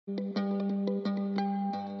Facebook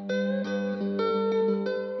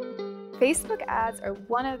ads are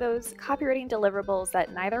one of those copywriting deliverables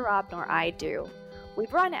that neither Rob nor I do.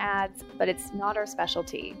 We've run ads, but it's not our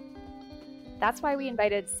specialty. That's why we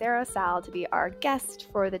invited Sarah Sal to be our guest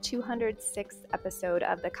for the 206th episode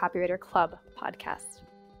of the Copywriter Club podcast.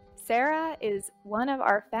 Sarah is one of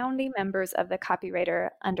our founding members of the Copywriter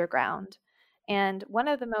Underground and one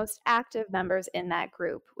of the most active members in that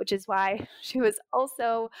group, which is why she was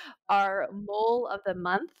also our Mole of the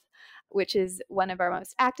Month, which is one of our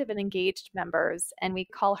most active and engaged members. And we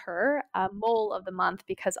call her Mole of the Month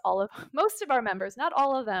because most of our members, not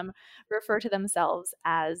all of them, refer to themselves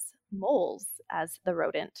as moles, as the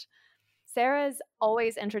rodent. Sarah's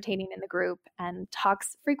always entertaining in the group and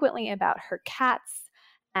talks frequently about her cats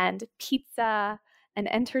and pizza and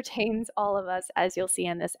entertains all of us, as you'll see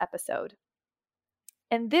in this episode.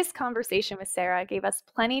 And this conversation with Sarah gave us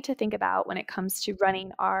plenty to think about when it comes to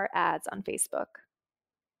running our ads on Facebook.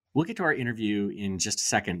 We'll get to our interview in just a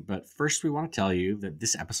second, but first we want to tell you that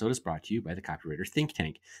this episode is brought to you by the Copywriter Think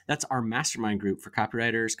Tank. That's our mastermind group for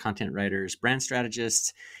copywriters, content writers, brand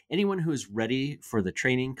strategists, anyone who is ready for the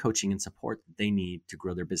training, coaching, and support that they need to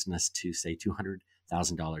grow their business to, say,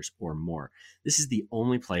 $200,000 or more. This is the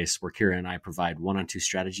only place where Kira and I provide one-on-two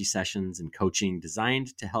strategy sessions and coaching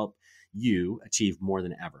designed to help you achieve more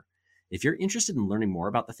than ever. If you're interested in learning more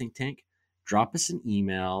about the Think Tank, drop us an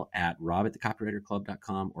email at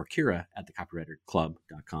rob@thecopywriterclub.com or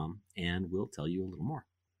kira@thecopywriterclub.com, and we'll tell you a little more.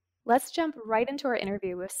 Let's jump right into our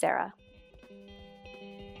interview with Sarah.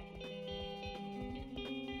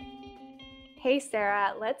 Hey,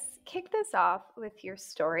 Sarah, let's kick this off with your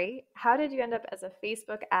story. How did you end up as a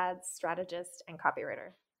Facebook ads strategist and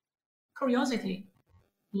copywriter? Curiosity,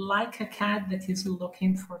 like a cat that is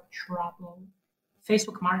looking for trouble.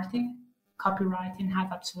 Facebook marketing, copywriting had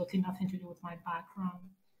absolutely nothing to do with my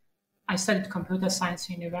background. I studied computer science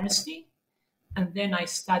in university, and then I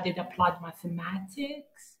studied applied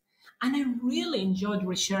mathematics, and I really enjoyed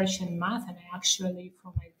research in math, and I actually,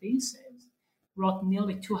 for my thesis, wrote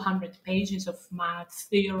nearly 200 pages of math,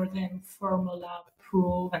 theorem, formula,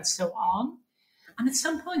 proof, and so on. And at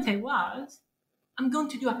some point I'm going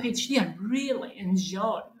to do a PhD. I really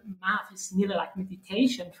enjoy math. It's nearly like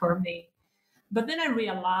meditation for me. But then I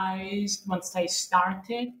realized once I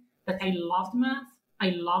started that I loved math. I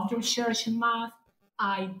loved research in math.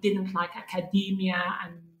 I didn't like academia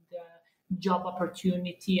and job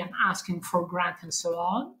opportunity and asking for grant and so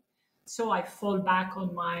on. So I fall back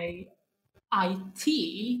on my IT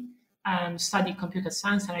and study computer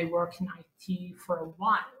science, and I worked in IT for a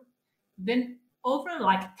while. Then over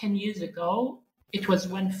like 10 years ago, it was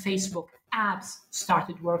when Facebook apps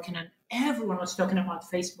started working and everyone was talking about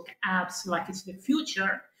Facebook apps like it's the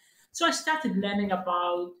future. So I started learning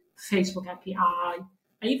about Facebook API. I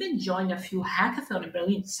even joined a few hackathons in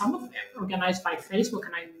Berlin, some of them organized by Facebook,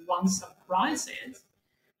 and I won some prizes.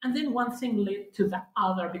 And then one thing led to the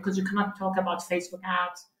other because you cannot talk about Facebook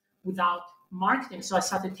apps without marketing. So I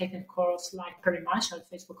started taking a course like pretty much a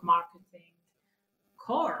Facebook marketing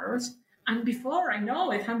course. And before I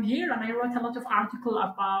know it, I'm here and I wrote a lot of articles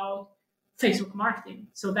about Facebook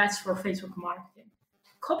marketing. So that's for Facebook marketing.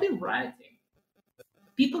 Copywriting.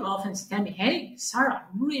 People often tell me, hey, Sarah, I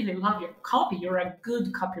really love your copy. You're a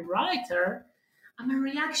good copywriter. And my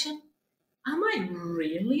reaction, am I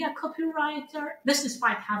really a copywriter? This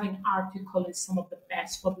despite having articles in some of the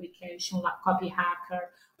best publications like Copy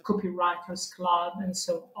Hacker, Copywriters Club, and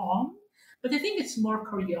so on. But I think it's more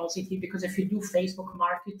curiosity because if you do Facebook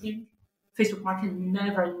marketing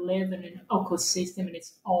never lives in an ecosystem and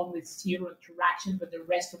it's own with zero interaction with the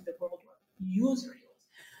rest of the world or users.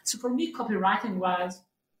 So for me, copywriting was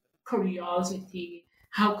curiosity.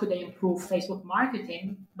 How could I improve Facebook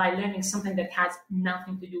marketing by learning something that has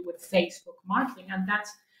nothing to do with Facebook marketing? And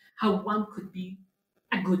that's how one could be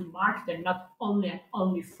a good marketer, not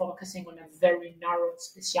only focusing on a very narrow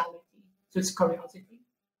specialty. So it's curiosity.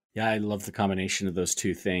 Yeah, I love the combination of those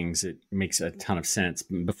two things. It makes a ton of sense.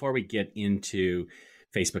 Before we get into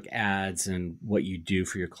Facebook ads and what you do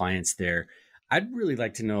for your clients there, I'd really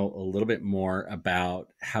like to know a little bit more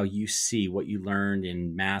about how you see what you learned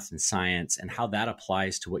in math and science and how that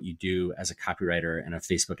applies to what you do as a copywriter and a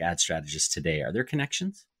Facebook ad strategist today. Are there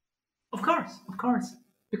connections? Of course.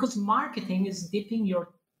 Because marketing is dipping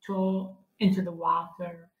your toe into the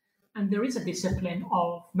water. And there is a discipline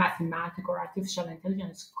of mathematics or artificial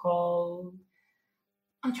intelligence called,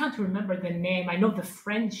 I'm trying to remember the name. I know the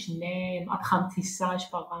French name, apprentissage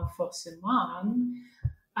par renforcement,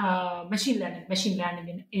 machine learning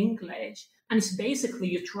in English. And it's basically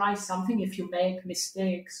you try something. If you make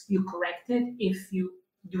mistakes, you correct it. If you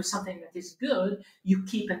do something that is good, you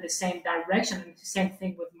keep in the same direction. And the same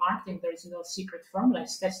thing with marketing. There is no secret formula.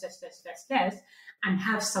 It's test, and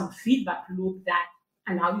have some feedback loop that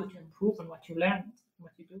allow you to improve on what you learned,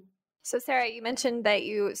 what you do. So Sarah, you mentioned that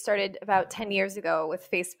you started about 10 years ago with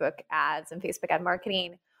Facebook ads and Facebook ad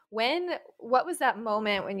marketing. What was that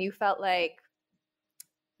moment when you felt like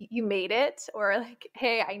you made it, or like,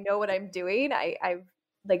 hey, I know what I'm doing. I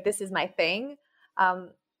like, this is my thing.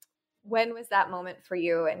 When was that moment for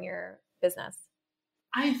you and your business?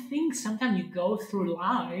 I think sometimes you go through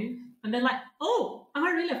life and then like, oh, am I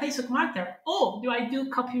really a Facebook marketer? Oh, do I do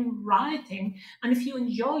copywriting? And if you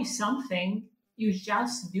enjoy something, you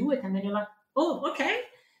just do it. And then you're like, oh, okay.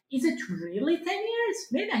 Is it really 10 years?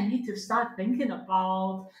 Maybe I need to start thinking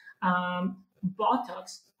about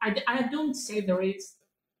Botox. I don't say there is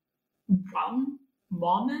one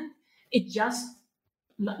moment. It just,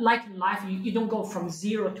 like in life, you don't go from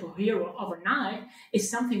 0 to hero overnight. It's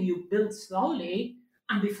something you build slowly.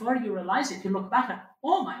 And before you realize it, you look back and,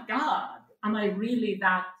 oh my God, am I really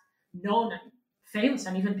that known and famous?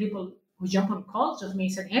 And even people who jump on calls with me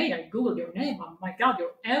said, hey, I Googled your name. Oh my God,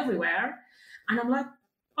 you're everywhere. And I'm like,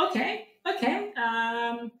 okay.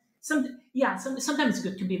 Sometimes it's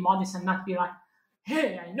good to be modest and not be like,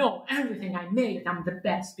 hey, I know everything, I made it, I'm the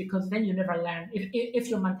best, because then you never learn. If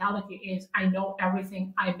your mentality is, I know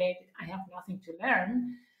everything, I made it, I have nothing to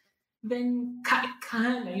learn, then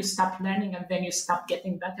kind of you stop learning, and then you stop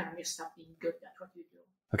getting better, and you stop being good at what you do.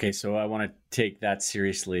 Okay, so I want to take that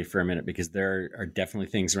seriously for a minute, because there are definitely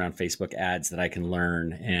things around Facebook ads that I can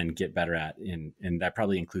learn and get better at, and that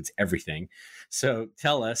probably includes everything. So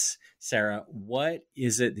tell us, Sarah, what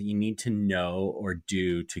is it that you need to know or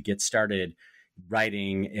do to get started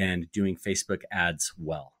writing and doing Facebook ads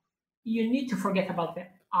well? You need to forget about the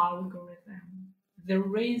algorithm.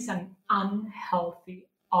 There is an unhealthy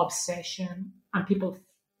obsession, and people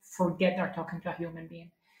forget they're talking to a human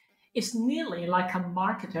being. It's nearly like a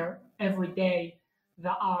marketer every day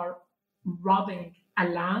that are rubbing a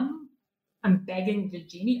lamp and begging the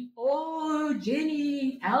genie, oh,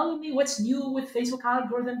 genie, tell me what's new with Facebook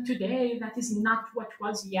algorithm today that is not what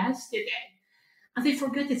was yesterday. And they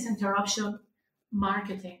forget it's interruption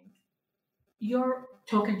marketing. You're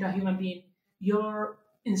talking to a human being. You're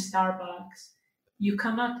in Starbucks. You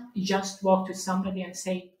cannot just walk to somebody and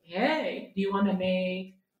say, hey, do you want to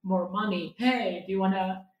make more money? Hey, do you want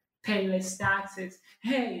to pay less taxes?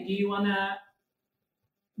 Hey, do you want to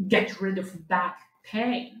get rid of back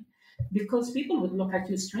pain? Because people would look at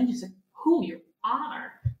you strange and say, who you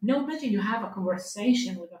are. Now imagine you have a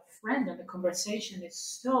conversation with a friend, and the conversation is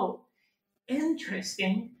so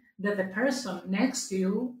interesting that the person next to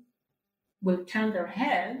you will turn their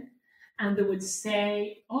head and they would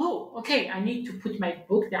say, oh, okay, I need to put my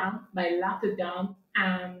book down, my laptop down,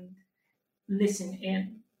 and listen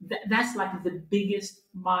in. That's like the biggest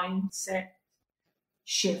mindset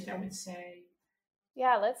shift, I would say.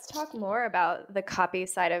 Yeah, let's talk more about the copy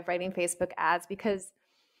side of writing Facebook ads, because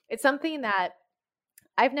it's something that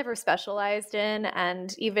I've never specialized in.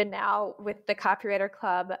 And even now with the Copywriter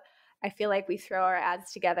Club, I feel like we throw our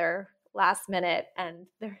ads together last minute, and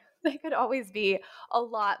they could always be a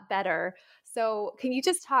lot better. So can you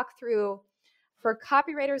just talk through, for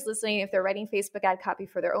copywriters listening, if they're writing Facebook ad copy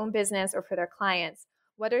for their own business or for their clients,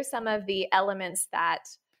 what are some of the elements that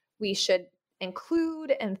we should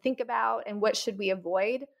include and think about, and what should we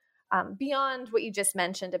avoid beyond what you just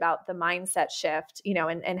mentioned about the mindset shift,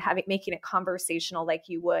 and making it conversational like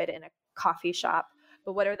you would in a coffee shop?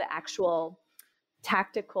 But what are the actual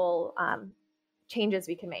tactical changes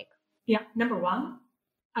we can make? Yeah, number one,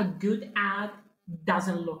 a good ad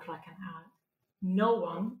doesn't look like an ad. No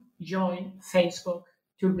one joined Facebook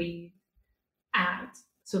to read ads.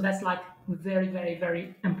 So that's like very, very,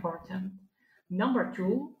 very important. Number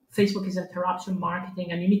two, Facebook is interruption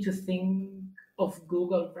marketing, and you need to think of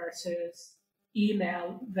Google versus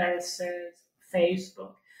email versus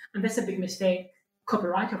Facebook. And that's a big mistake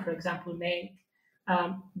copywriter, for example, make.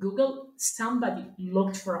 Google, somebody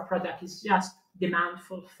looked for a product, is just demand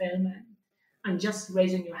fulfillment. And just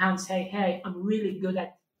raising your hand, say, hey, I'm really good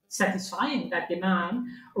at satisfying that demand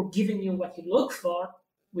or giving you what you look for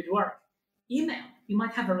would work. Email, you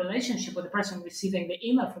might have a relationship with the person receiving the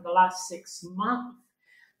email for the last 6 months.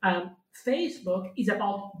 Facebook is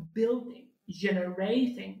about building,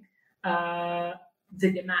 generating the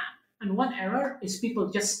demand. And one error is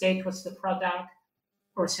people just state what's the product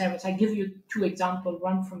or service. I give you 2 examples,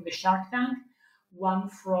 one from the Shark Tank, one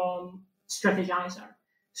from Strategizer.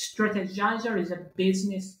 Strategizer is a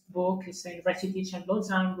business book. It's a university teacher in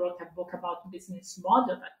Lausanne wrote a book about business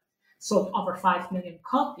model that sold over 5 million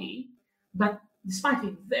copies. But despite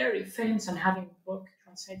being very famous and having book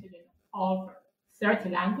translated in over 30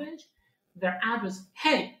 languages. Their ad was,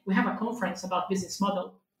 hey, we have a conference about business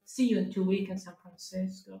model. See you in 2 weeks in San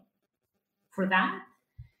Francisco. For that,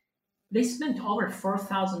 they spent over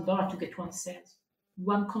 $4,000 to get one sales.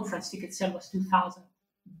 One conference ticket sale was $2,000.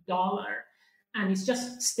 And it's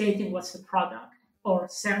just stating what's the product or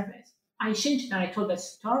service. I changed it and I told a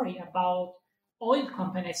story about oil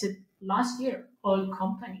company. I said, last year, oil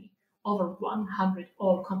company, over 100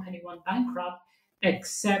 oil company went bankrupt,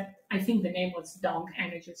 except I think the name was Dong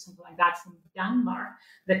Energy or something like that from Denmark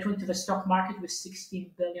that went to the stock market with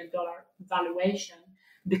 $16 billion valuation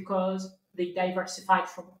because they diversified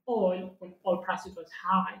from oil when oil prices was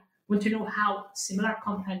high. Want to know how similar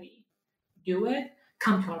company do it?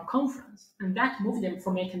 Come to our conference. And that moved them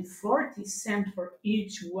from making 40 cents for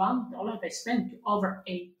each $1 they spent to over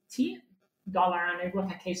 $18. And I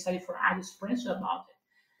wrote a case study for Ad Espresso about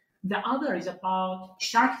it. The other is about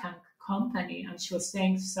Shark Tank company. And she was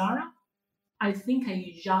saying, Sarah, I think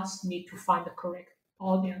I just need to find the correct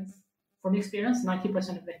audience. From experience,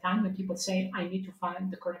 90% of the time when people say, I need to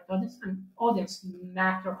find the correct audience, and audience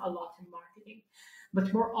matter a lot in marketing.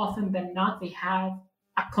 But more often than not, they have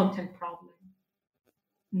a content problem,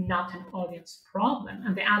 not an audience problem.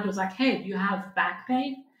 And the ad was like, hey, do you have back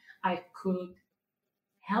pain? I could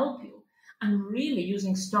help you. And really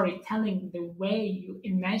using storytelling the way you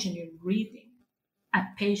imagine you're reading a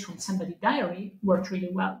page from somebody's diary worked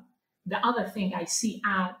really well. The other thing I see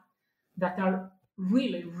ads that are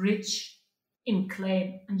really rich in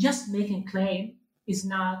claim, and just making claim is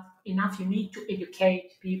not enough. You need to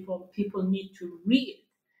educate people. People need to read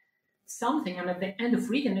something. And at the end of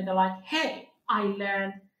reading it, they're like, hey, I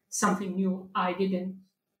learned something new I didn't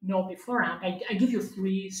know beforehand. I give you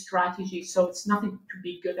 3 strategies. So it's nothing to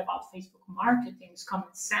be good about Facebook marketing. It's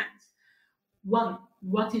common sense. 1,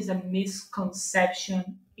 what is a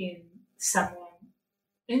misconception in someone's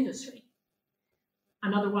industry?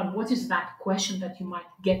 Another one, what is that question that you might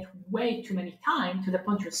get way too many times to the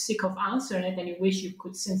point you're sick of answering it and you wish you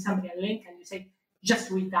could send somebody a link and you say, just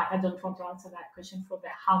read that. I don't want to answer that question for the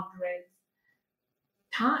 100th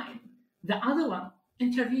time. The other one,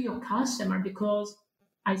 interview your customer, because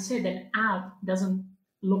I said an ad doesn't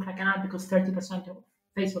look like an ad because 30% of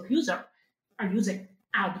Facebook users are using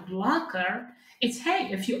ad blocker. It's, hey,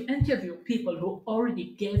 if you interview people who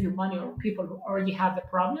already gave you money or people who already have the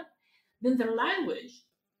problem, then their language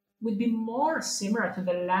would be more similar to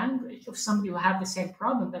the language of somebody who have the same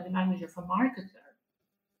problem than the language of a marketer.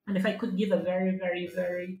 And if I could give a very, very,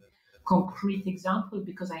 very concrete example,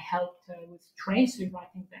 because I helped with Tracy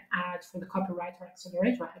writing the ads for the Copywriter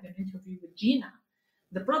Accelerator, I had an interview with Gina.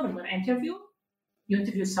 The problem with you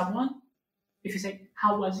interview someone, if you say,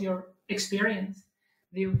 how was your experience?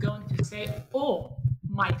 They're going to say, oh,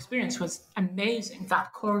 my experience was amazing.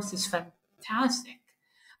 That course is fantastic.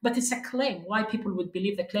 But it's a claim. Why people would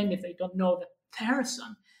believe the claim if they don't know the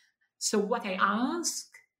person? So what I ask,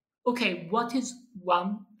 okay, what is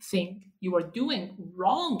one thing you are doing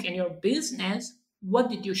wrong in your business? What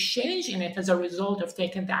did you change in it as a result of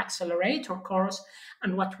taking the accelerator course?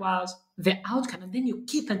 And what was the outcome? And then you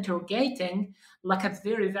keep interrogating like a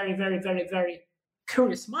very, very, very, very, very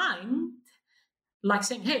curious mind, like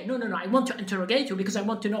saying, hey, no, I want to interrogate you because I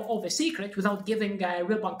want to know all the secret without giving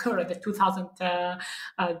Real Banker the $2,000.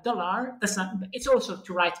 That's not, it's also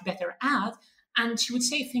to write better ads. And she would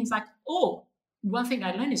say things like, oh, one thing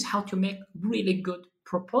I learned is how to make really good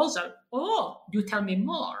proposal. Oh, do tell me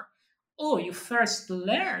more. Oh, you first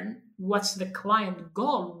learn what's the client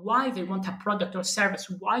goal, why they want a product or service,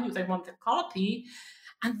 why do they want the copy,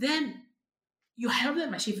 and then you help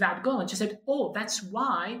them achieve that goal. And she said, oh, that's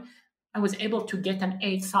why I was able to get an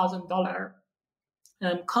 $8,000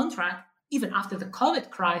 contract even after the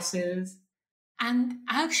COVID crisis. And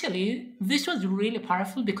actually, this was really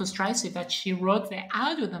powerful because Tracy, that she wrote the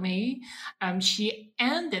ad with me, she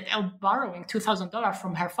ended up borrowing $2,000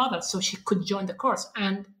 from her father so she could join the course.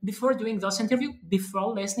 And before doing those interviews,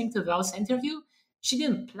 before listening to those interviews, she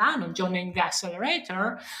didn't plan on joining the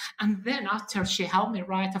accelerator. And then after she helped me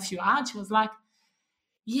write a few ads, she was like,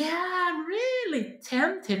 yeah, I'm really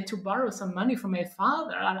tempted to borrow some money from my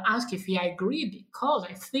father. I'll ask if he agreed because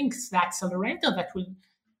I think it's the accelerator that will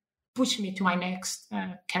push me to my next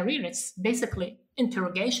career. It's basically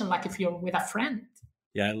interrogation, like if you're with a friend.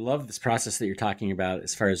 Yeah, I love this process that you're talking about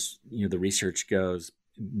as far as, the research goes.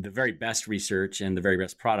 The very best research and the very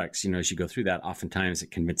best products, as you go through that, oftentimes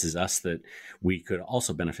it convinces us that we could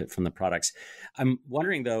also benefit from the products. I'm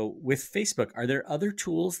wondering, though, with Facebook, are there other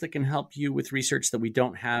tools that can help you with research that we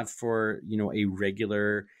don't have for, a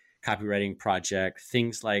regular copywriting project,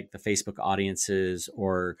 things like the Facebook audiences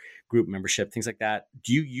or group membership, things like that.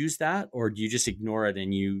 Do you use that, or do you just ignore it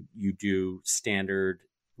and you do standard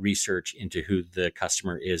research into who the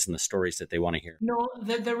customer is and the stories that they want to hear? No,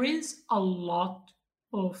 there is a lot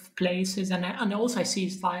of places, and also I see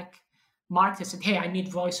it's like marketers said, hey, I need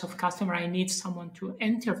voice of customer, I need someone to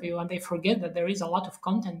interview, and they forget that there is a lot of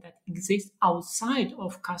content that exists outside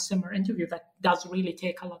of customer interview that does really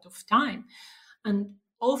take a lot of time. And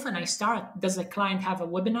often I start, does the client have a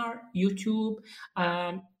webinar, YouTube,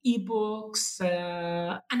 ebooks?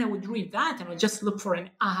 And I would read that and I would just look for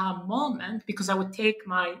an aha moment, because I would take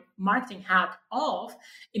my marketing hat off,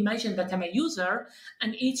 imagine that I'm a user,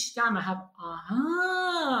 and each time I have,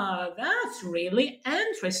 that's really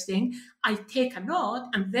interesting. I take a note,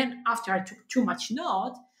 and then after I took too much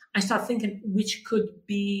note, I start thinking which could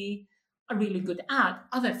be a really good ad.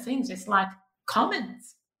 Other things, it's like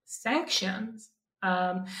comments, sections.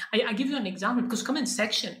 I give you an example, because comment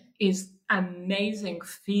section is amazing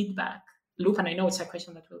feedback loop, and I know it's a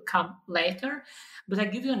question that will come later, but I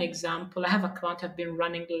give you an example. I have a client I've been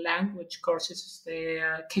running language courses,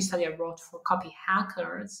 the case study I wrote for copy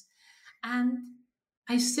hackers, and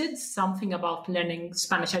I said something about learning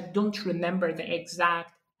Spanish. I don't remember the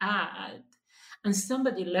exact ad, and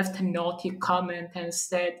somebody left a naughty comment and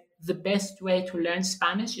said the best way to learn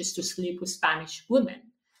Spanish is to sleep with Spanish women.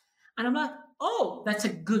 And I'm like, oh, that's a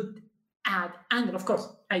good ad angle. Of course,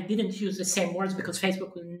 I didn't use the same words because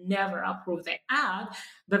Facebook will never approve the ad.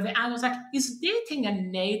 But the ad was like, is dating a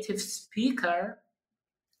native speaker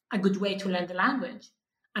a good way to learn the language?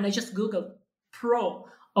 And I just Googled pro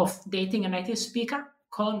of dating a native speaker,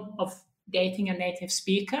 con of dating a native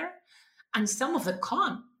speaker. And some of the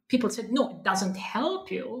con, people said, no, it doesn't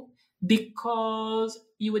help you because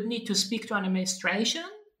you would need to speak to an administration.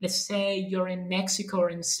 Let's say you're in Mexico or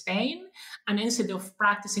in Spain, and instead of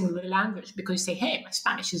practicing the language, because you say, hey, my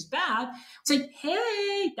Spanish is bad, say,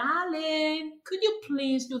 hey, darling, could you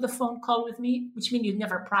please do the phone call with me? Which means you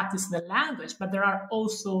never practice the language. But there are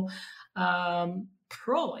also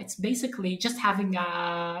pro. It's basically just having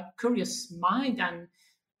a curious mind and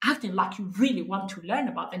acting like you really want to learn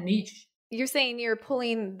about the niche. You're saying you're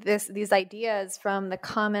pulling these ideas from the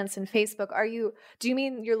comments in Facebook. Do you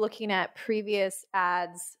mean you're looking at previous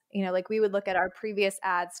ads? Like we would look at our previous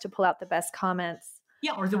ads to pull out the best comments.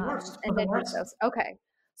 Yeah, or the worst. And then use those. Okay.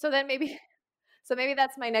 So maybe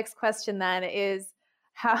that's my next question then, is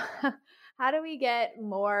how do we get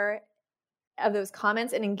more of those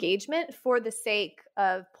comments and engagement for the sake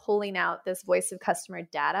of pulling out this voice of customer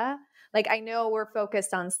data? Like, I know we're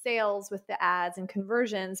focused on sales with the ads and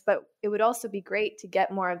conversions, but it would also be great to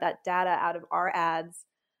get more of that data out of our ads.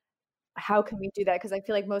 How can we do that? Because I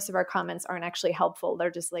feel like most of our comments aren't actually helpful.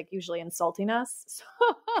 They're just like usually insulting us. So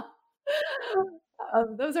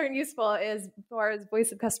those aren't useful as far as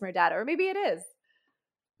voice of customer data, or maybe it is.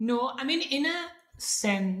 No, I mean, in a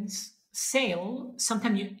sense, sale,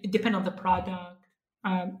 sometimes it depends on the product,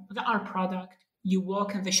 our product. You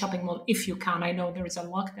walk in the shopping mall if you can. I know there is a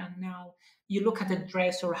lockdown now. You look at a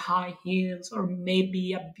dress or high heels or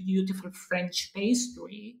maybe a beautiful French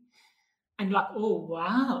pastry, and you're like, oh,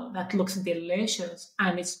 wow, that looks delicious.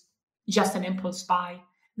 And it's just an impulse buy.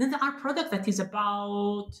 Then there are products that is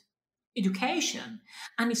about education,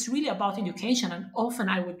 and it's really about education. And often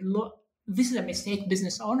I would look, this is a mistake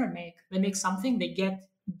business owners make. They make something, they get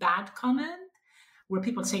bad comment where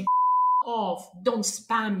people say, off, don't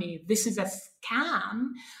spam me, this is a scam.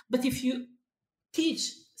 But if you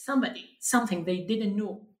teach somebody something they didn't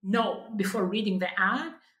know before reading the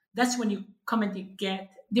ad, that's when you come and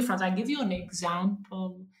get difference. I'll give you an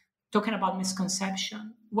example talking about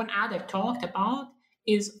misconception. One ad I talked about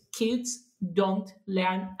is kids don't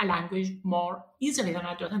learn a language more easily than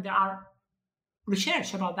adults, and there are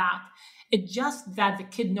research about that. It's just that the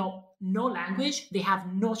kid know no language, they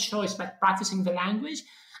have no choice but practicing the language.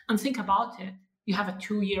 And think about it. You have a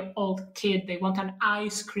 2-year-old kid, they want an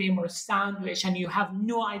ice cream or a sandwich, and you have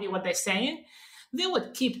no idea what they're saying. They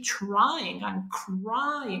would keep trying and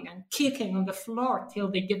crying and kicking on the floor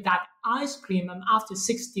till they get that ice cream. And after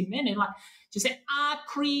 60 minutes, like, just say,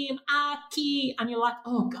 cream, key. And you're like,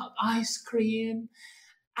 oh God, ice cream.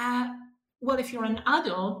 Well, if you're an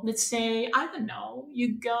adult, let's say, I don't know,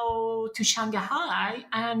 you go to Shanghai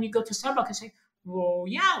and you go to Starbucks and say, oh,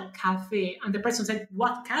 yeah, cafe. And the person said,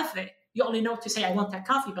 what cafe? You only know to say, I want a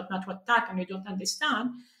coffee, but not what type, and you don't understand.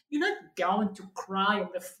 You're not going to cry on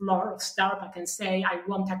the floor of Starbucks and say, I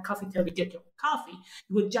want a coffee till we get your coffee.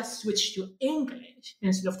 You would just switch to English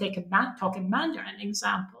instead of talking Mandarin,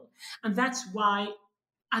 example. And that's why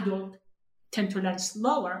adults tend to learn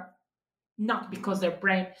slower, not because their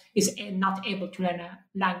brain is not able to learn a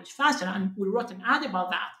language faster. And we wrote an ad about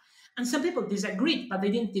that. And some people disagreed, but they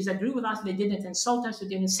didn't disagree with us. They didn't insult us. They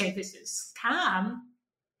didn't say this is scam.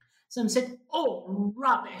 Some said, oh,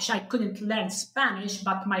 rubbish, I couldn't learn Spanish,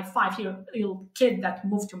 but my 5-year-old kid that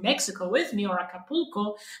moved to Mexico with me or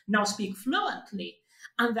Acapulco now speak fluently.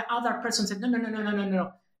 And the other person said,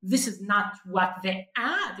 no. This is not what the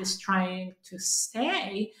ad is trying to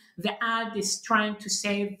say. The ad is trying to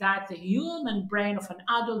say that the human brain of an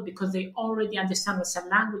adult, because they already understand what's a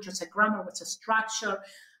language, what's a grammar, what's a structure,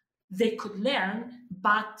 they could learn,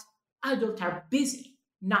 but adults are busy.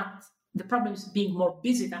 Not the problem is being more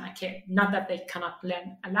busy than a kid, not that they cannot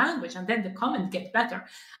learn a language. And then the comments get better.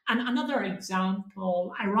 And another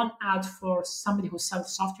example, I run ads for somebody who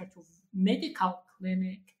sells software to medical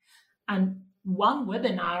clinic. And one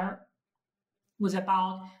webinar was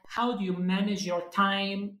about how do you manage your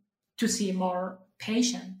time to see more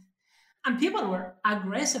patients. And people were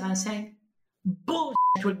aggressive and saying, bullshit,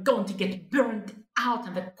 we're going to get burned out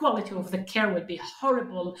and the quality of the care will be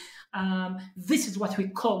horrible. This is what we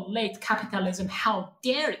call late capitalism. How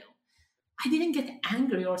dare you? I didn't get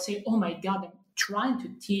angry or say, oh my God, I'm trying to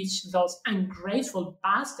teach those ungrateful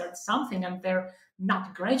bastards something and they're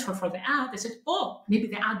not grateful for the ad. I said, oh, maybe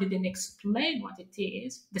the ad didn't explain what it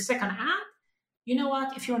is. The second ad, you know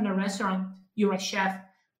what? If you're in a restaurant, you're a chef.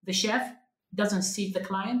 The chef doesn't see the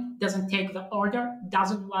client, doesn't take the order,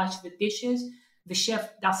 doesn't wash the dishes. The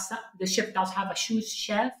chef does have a sous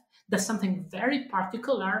chef, does something very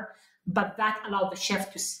particular, but that allows the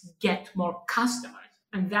chef to get more customers.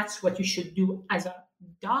 And that's what you should do as a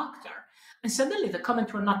doctor. And suddenly the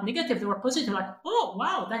comments were not negative, they were positive, like, oh,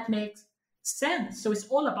 wow, that makes sense. So it's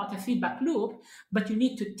all about a feedback loop, but you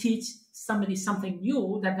need to teach somebody something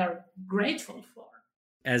new that they're grateful for.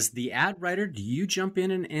 As the ad writer, do you jump in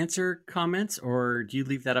and answer comments, or do you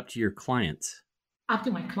leave that up to your clients? Up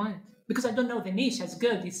to my client, because I don't know the niche as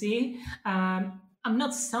good, you see. I'm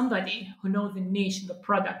not somebody who knows the niche, the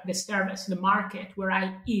product, the service, the market, where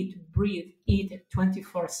I eat, breathe, eat it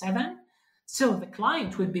 24/7. So the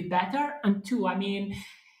client would be better. And two, I mean,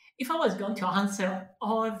 if I was going to answer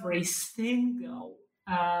every single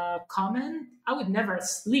comment, I would never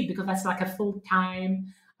sleep because that's like a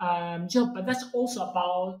full-time job. But that's also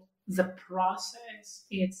about the process.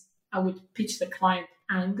 I would pitch the client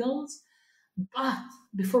angles, but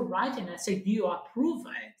before writing, I say, do you approve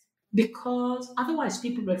it? Because otherwise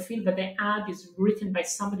people will feel that the ad is written by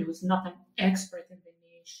somebody who's not an expert in the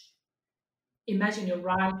niche. Imagine you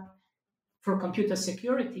write for computer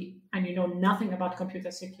security and you know nothing about computer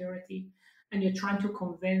security and you're trying to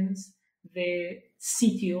convince the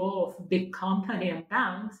CTO of big company and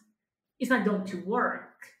banks, it's not going to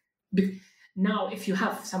work. Now, if you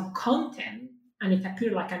have some content and it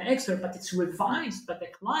appears like an expert, but it's revised by the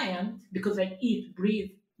client because they eat, breathe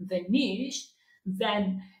the niche,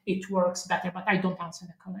 then it works better. But I don't answer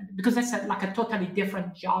the comment because that's like a totally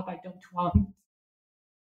different job I don't want.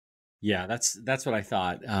 Yeah, that's what I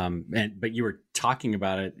thought. But you were talking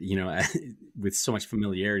about it, with so much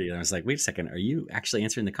familiarity. And I was like, wait a second, are you actually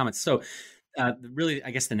answering the comments? So really, I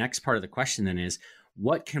guess the next part of the question then is,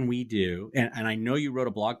 what can we do? And I know you wrote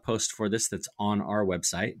a blog post for this that's on our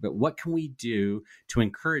website, but what can we do to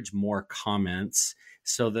encourage more comments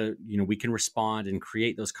so that, we can respond and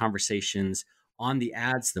create those conversations on the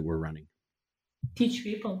ads that we're running? Teach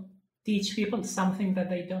people something that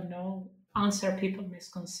they don't know. Answer people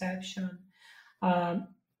misconception.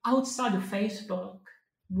 Outside of Facebook,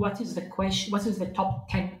 what is the question? What is the top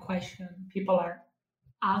 10 question people are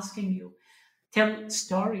asking you? Tell a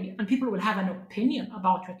story, and people will have an opinion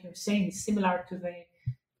about what you're saying. It's similar to the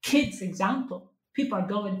kids example. People are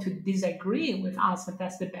going to disagree with us that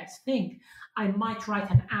that's the best thing. I might write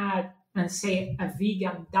an ad and say a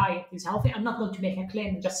vegan diet is healthy. I'm not going to make a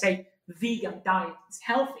claim and just say vegan diet is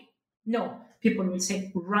healthy. No, people will say,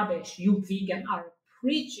 rubbish, you vegan are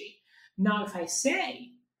preachy. Now, if I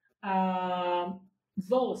say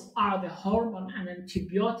those are the hormone and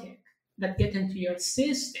antibiotic that get into your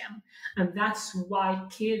system, and that's why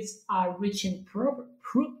kids are reaching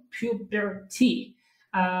puberty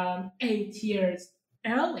 8 years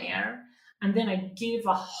earlier, and then I give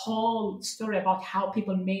a whole story about how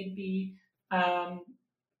people maybe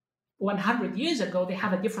 100 years ago, they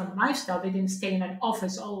have a different lifestyle. They didn't stay in an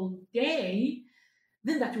office all day.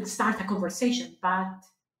 Then that will start a conversation. But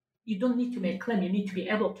you don't need to make a claim. You need to be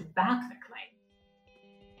able to back the claim.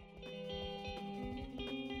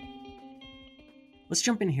 Let's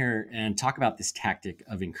jump in here and talk about this tactic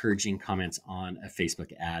of encouraging comments on a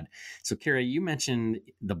Facebook ad. So, Kara, you mentioned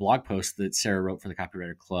the blog post that Sarah wrote for the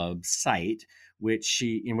Copywriter Club site,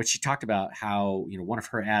 in which she talked about how one of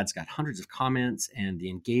her ads got hundreds of comments and the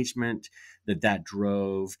engagement that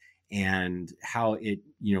drove, and how it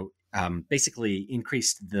basically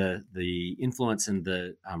increased the influence and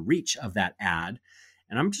the reach of that ad.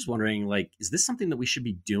 And I'm just wondering, like, is this something that we should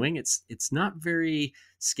be doing? It's not very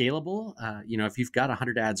scalable. If you've got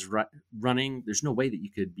 100 ads running, there's no way that you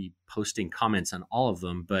could be posting comments on all of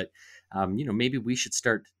them. But maybe we should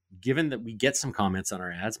start, given that we get some comments on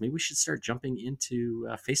our ads, maybe we should start jumping into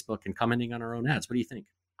Facebook and commenting on our own ads. What do you think?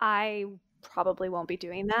 I probably won't be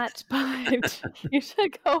doing that, but you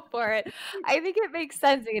should go for it. I think it makes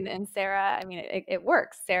sense. And Sarah, I mean, it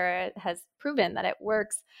works. Sarah has proven that it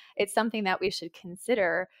works. It's something that we should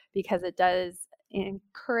consider because it does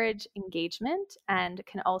encourage engagement and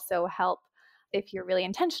can also help. If you're really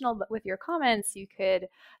intentional with your comments, you could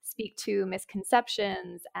speak to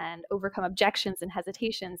misconceptions and overcome objections and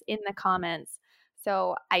hesitations in the comments.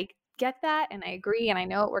 So I get that and I agree. And I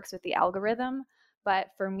know it works with the algorithm. But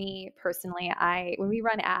for me personally, when we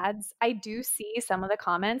run ads, I do see some of the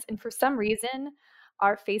comments. And for some reason,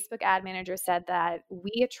 our Facebook ad manager said that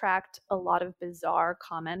we attract a lot of bizarre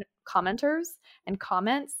commenters and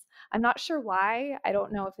comments. I'm not sure why. I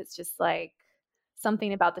don't know if it's just like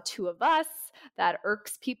something about the two of us that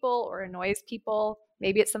irks people or annoys people.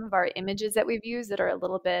 Maybe it's some of our images that we've used that are a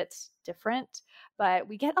little bit different, but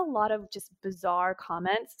we get a lot of just bizarre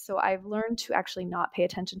comments. So I've learned to actually not pay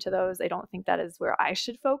attention to those. I don't think that is where I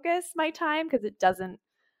should focus my time because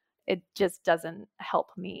it just doesn't help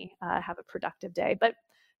me have a productive day. But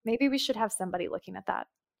maybe we should have somebody looking at that.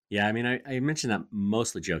 Yeah, I mean, I mentioned that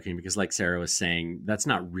mostly joking because, like Sarah was saying, that's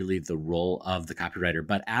not really the role of the copywriter.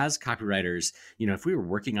 But as copywriters, if we were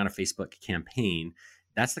working on a Facebook campaign,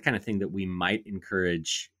 that's the kind of thing that we might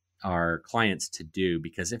encourage our clients to do,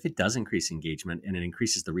 because if it does increase engagement and it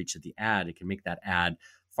increases the reach of the ad, it can make that ad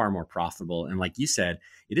far more profitable. And like you said,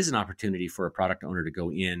 it is an opportunity for a product owner to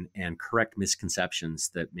go in and correct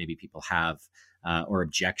misconceptions that maybe people have or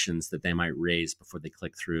objections that they might raise before they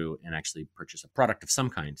click through and actually purchase a product of some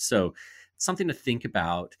kind. So it's something to think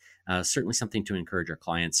about, certainly something to encourage our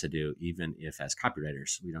clients to do, even if as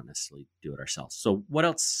copywriters, we don't necessarily do it ourselves. So what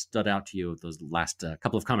else stood out to you with those last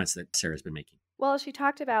couple of comments that Sarah's been making? Well, she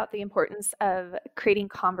talked about the importance of creating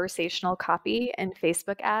conversational copy in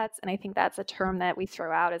Facebook ads. And I think that's a term that we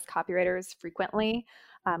throw out as copywriters frequently.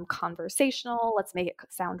 Conversational, let's make it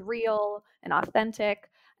sound real and authentic.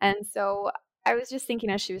 And so I was just thinking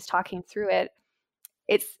as she was talking through it,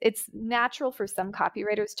 it's natural for some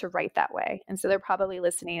copywriters to write that way. And so they're probably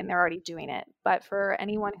listening and they're already doing it. But for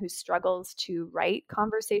anyone who struggles to write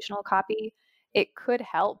conversational copy, it could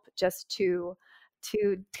help just to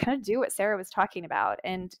kind of do what Sarah was talking about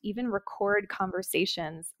and even record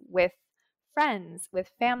conversations with friends,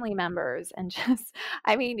 with family members, and just,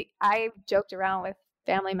 I mean, I've joked around with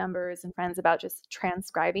family members and friends about just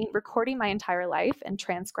recording my entire life and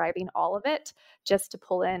transcribing all of it just to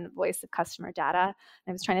pull in voice of customer data. And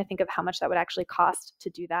I was trying to think of how much that would actually cost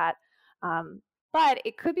to do that. But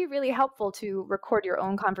it could be really helpful to record your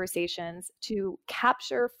own conversations, to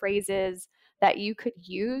capture phrases that you could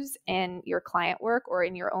use in your client work or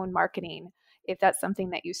in your own marketing if that's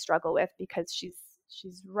something that you struggle with, because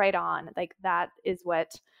she's right on. Like, that is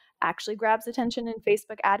what actually grabs attention in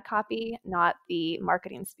Facebook ad copy, not the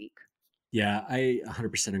marketing speak. Yeah, I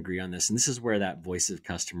 100% agree on this. And this is where that voice of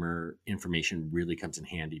customer information really comes in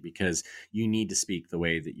handy, because you need to speak the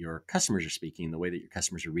way that your customers are speaking, the way that your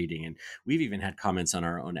customers are reading. And we've even had comments on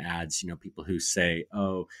our own ads, people who say,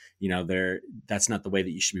 oh, that's not the way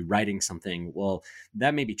that you should be writing something. Well,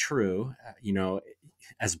 that may be true.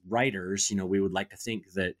 As writers, we would like to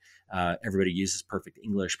think that everybody uses perfect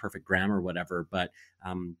English, perfect grammar, whatever, but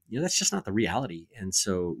that's just not the reality. And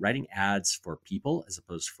so writing ads for people as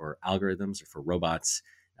opposed to for algorithms or for robots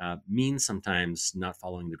means sometimes not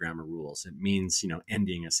following the grammar rules. It means,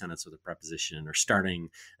 ending a sentence with a preposition or starting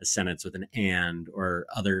a sentence with an and or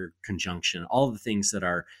other conjunction, all of the things that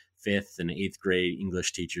our 5th and 8th grade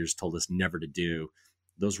English teachers told us never to do.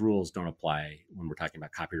 Those rules don't apply when we're talking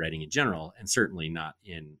about copywriting in general, and certainly not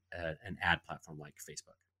in an ad platform like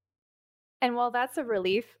Facebook. And while that's a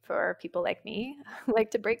relief for people like me who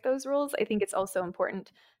like to break those rules, I think it's also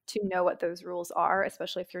important to know what those rules are,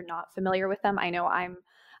 especially if you're not familiar with them. I know I'm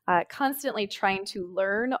constantly trying to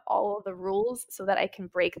learn all of the rules so that I can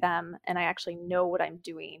break them and I actually know what I'm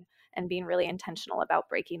doing, and being really intentional about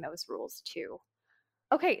breaking those rules too.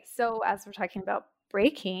 Okay, so as we're talking about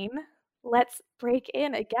breaking, let's break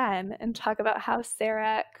in again and talk about how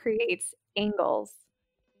Sarah creates angles.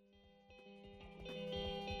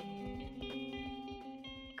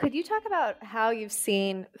 Could you talk about how you've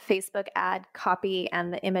seen Facebook ad copy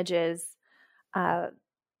and the images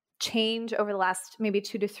change over the last maybe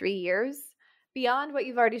 2 to 3 years beyond what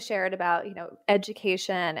you've already shared about,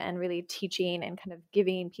 education and really teaching and kind of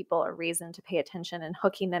giving people a reason to pay attention and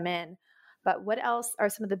hooking them in? But what else are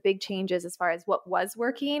some of the big changes as far as what was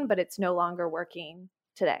working, but it's no longer working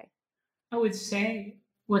today? I would say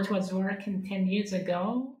what was working 10 years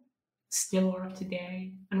ago still work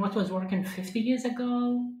today. And what was working 50 years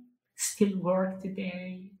ago still work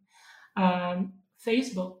today.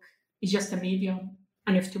 Facebook is just a medium.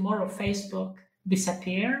 And if tomorrow Facebook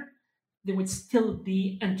disappear, there would still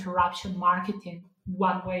be interruption marketing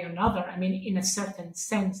one way or another. I mean, in a certain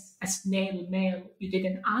sense, a snail mail you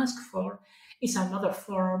didn't ask for is another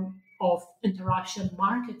form of interruption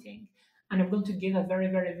marketing. And I'm going to give a very,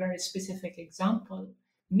 very, very specific example.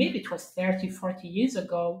 Maybe it was 30, 40 years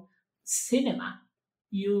ago, cinema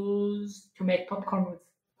used to make popcorn with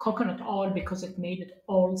coconut oil because it made it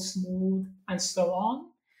all smooth and so on.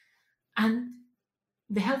 And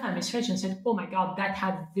the health administration said, oh my God, that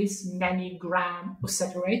had this many grams of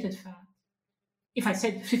saturated fat. If I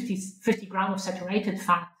said 50 grams of saturated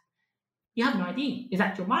fat, you have no idea. Is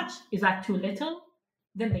that too much? Is that too little?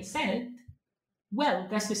 Then they said, well,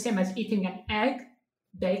 that's the same as eating an egg,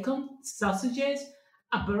 bacon, sausages,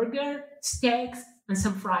 a burger, steaks, and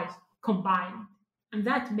some fries combined. And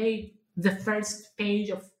that made the first page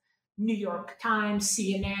of New York Times,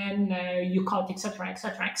 CNN, you call it, etc.,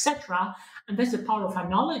 etc., etc. And that's the power of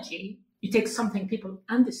analogy. You take something people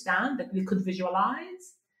understand that we could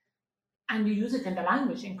visualize, and you use it in the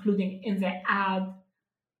language, including in the ad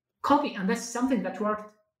copy. And that's something that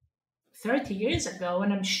worked 30 years ago.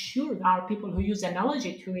 And I'm sure there are people who use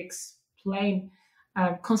analogy to explain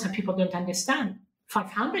concepts people don't understand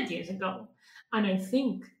 500 years ago. And I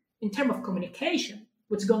think in terms of communication,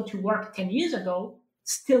 what's going to work 10 years ago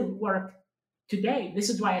still work today. This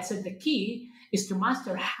is why I said the key is to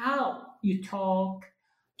master how you talk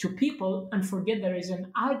to people and forget there is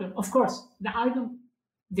an argument. Of course,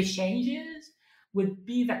 the changes would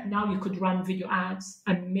be that now you could run video ads,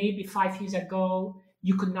 and maybe 5 years ago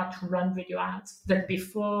you could not run video ads. That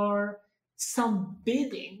before some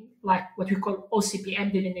bidding, like what we call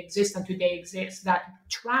OCPM, didn't exist and today exists. That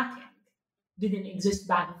tracking didn't exist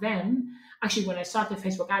back then. Actually, when I started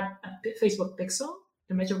Facebook Pixel,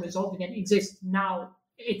 the measure result didn't exist. Now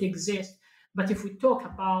it exists. But if we talk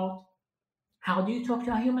about how do you talk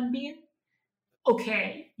to a human being?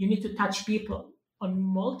 Okay, you need to touch people on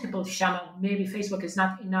multiple channels. Maybe Facebook is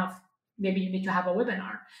not enough. Maybe you need to have a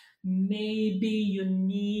webinar. Maybe you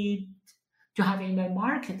need to have email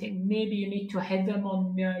marketing. Maybe you need to hit them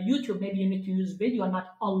on YouTube. Maybe you need to use video,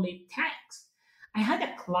 not only text. I had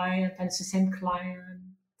a client, and it's the same client,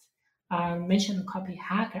 mentioned copy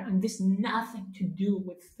hacker, and this nothing to do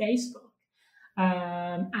with Facebook.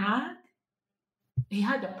 And he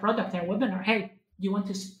had a product and a webinar. Hey, do you want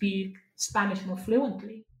to speak Spanish more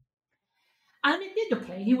fluently? And it did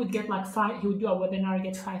okay. He would get he would do a webinar,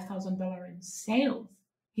 get $5,000 in sales.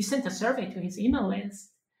 He sent a survey to his email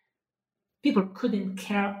list. People couldn't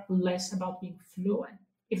care less about being fluent.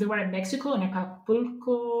 If they were in Mexico, in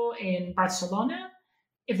Acapulco, in Barcelona,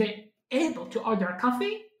 if they're able to order a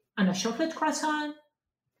coffee and a chocolate croissant,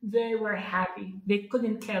 they were happy. They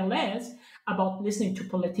couldn't care less about listening to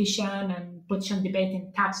politicians and politicians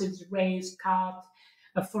debating taxes, raise, cut,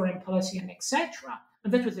 foreign policy, and etc.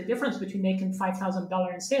 And that was the difference between making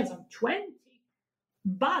 $5,000 in sales and 20.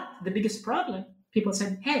 But the biggest problem, people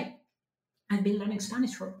said, hey, I've been learning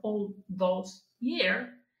Spanish for all those years.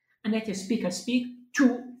 A native speaker speak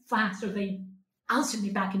too fast, or they answer me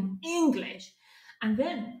back in English. And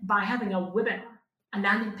then by having a webinar, a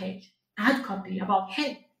landing page, ad copy about,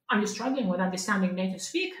 hey, are you struggling with understanding native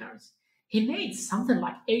speakers? He made something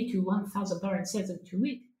like $8,000 to $1,000 in sales in 2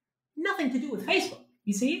 weeks. Nothing to do with Facebook,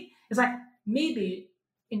 you see? It's like maybe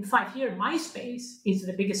in 5 years, MySpace is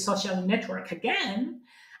the biggest social network again.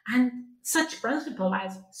 And such principle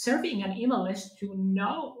as serving an email list to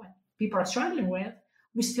know what people are struggling with,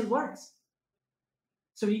 which still works.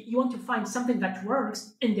 So you want to find something that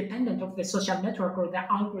works independent of the social network or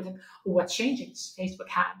the algorithm or what changes Facebook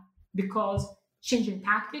had, because changing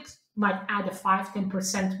tactics might add a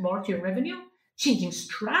 5-10% more to your revenue. Changing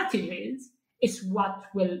strategies is what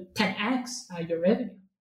will 10x your revenue.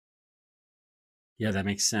 Yeah, that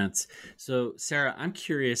makes sense. So, Sarah, I'm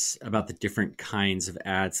curious about the different kinds of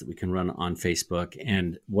ads that we can run on Facebook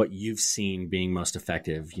and what you've seen being most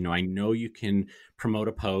effective. I know you can promote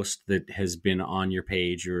a post that has been on your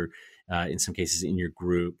page or in some cases in your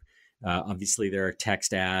group. Obviously, there are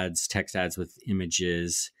text ads with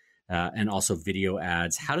images. and also video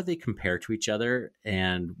ads. How do they compare to each other,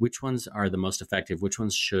 and which ones are the most effective? Which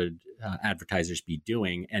ones should advertisers be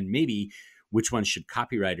doing, and maybe which ones should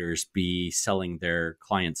copywriters be selling their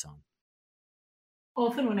clients on?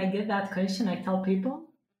 Often when I get that question, I tell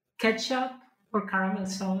people ketchup or caramel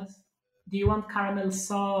sauce. Do you want caramel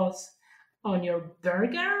sauce on your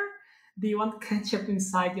burger? Do you want ketchup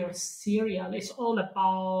inside your cereal? It's all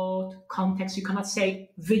about context. You cannot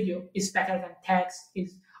say video is better than text,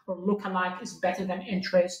 or lookalike is better than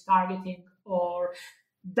interest targeting, or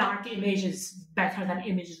dark images better than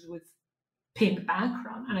images with pink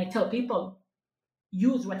background. And I tell people,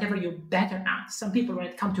 use whatever you're better at. Some people, when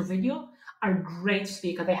it comes to video, are great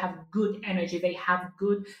speakers. They have good energy. They have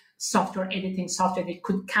good software editing software. They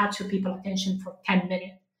could capture people's attention for 10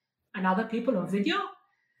 minutes. And other people on video,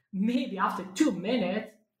 maybe after 2 minutes,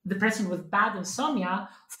 the person with bad insomnia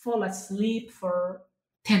fall asleep for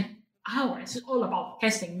 10 hours. It's all about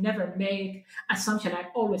testing. Never make assumption. I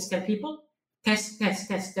always tell people, test,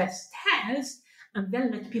 and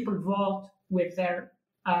then let people vote with their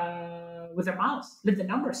mouse. Let the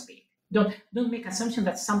numbers speak. Don't make assumption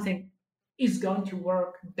that something is going to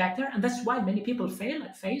work better. And that's why many people fail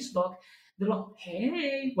at Facebook. They look,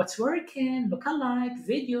 hey, what's working? Lookalike,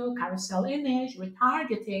 video, carousel image,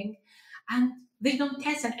 retargeting. And they don't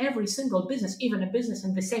test on every single business. Even a business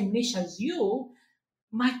in the same niche as you,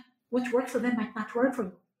 what works for them might not work for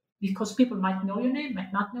you. Because people might know your name,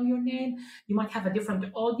 might not know your name. You might have a different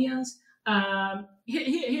audience.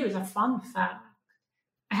 Here is a fun fact.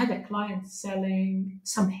 I had a client selling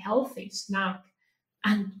some healthy snack,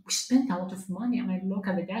 and we spent a lot of money. And I look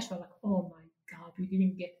at the dashboard like, oh my God, we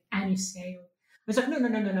didn't get any sale. I was like,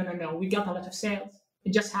 no. We got a lot of sales.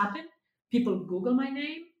 It just happened. People Google my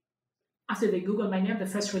name. After they Google my name, the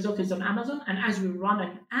first result is on Amazon. And as we run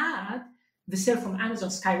an ad, the sale from Amazon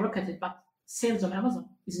skyrocketed. But sales on Amazon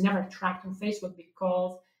is never tracked on Facebook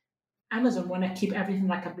because Amazon want to keep everything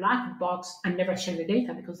like a black box and never share the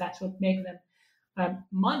data, because that's what makes them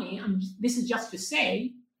money. And this is just to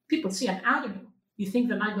say, people see an ad on you. You think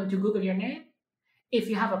they're not going to Google your name? If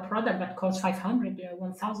you have a product that costs $500,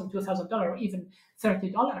 $1,000, $2,000, or even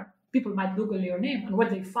 $30, people might Google your name. And what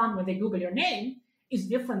they found when they Google your name is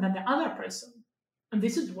different than the other person. And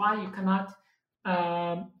this is why you cannot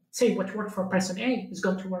say what worked for person A is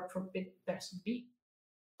going to work for person B.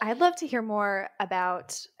 I'd love to hear more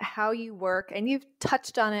about how you work. And you've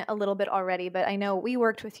touched on it a little bit already, but I know we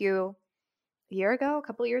worked with you a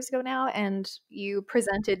couple of years ago now, and you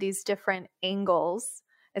presented these different angles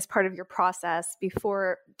as part of your process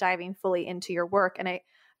before diving fully into your work. And I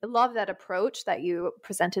love that approach that you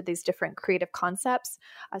presented these different creative concepts.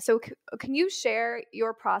 So can you share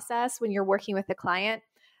your process when you're working with a client,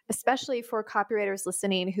 especially for copywriters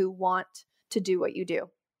listening who want to do what you do?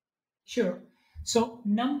 Sure. So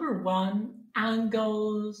number one,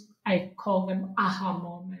 angles, I call them aha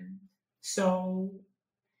moment. So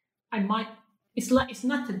it's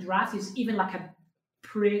not a draft, it's even like a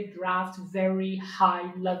pre-draft, very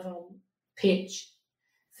high level pitch.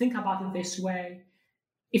 Think about it this way.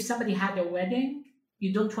 If somebody had a wedding,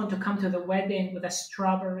 you don't want to come to the wedding with a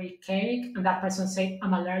strawberry cake and that person say,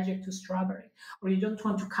 I'm allergic to strawberry. Or you don't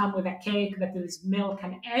want to come with a cake that there is milk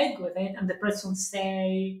and egg with it and the person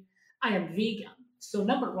say, I am vegan. So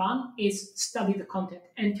number one is study the content,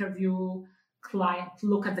 interview client,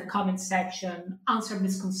 look at the comment section, answer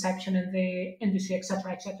misconception in the industry,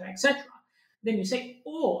 etc. Then you say,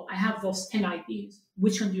 oh, I have those 10 ideas.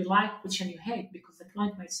 Which one do you like? Which one you hate? Because the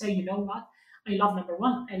client might say, you know what? I love number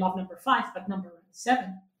one, I love number 5, but number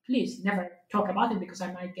 7, please never talk about it because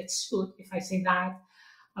I might get sued if I say that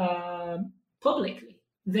publicly.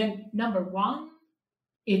 Then number 1,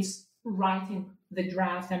 it's writing the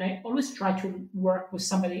draft. And I always try to work with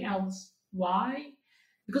somebody else. Why?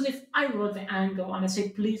 Because if I wrote the angle and I say,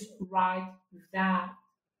 please write that,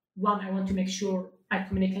 one, I want to make sure I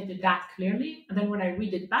communicated that clearly. And then when I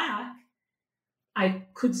read it back, I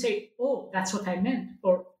could say, oh, that's what I meant.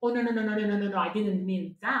 Or, oh, no, I didn't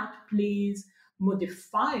mean that. Please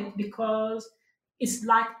modify it, because it's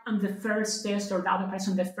like I'm the first test or the other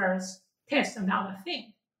person the first test. And the other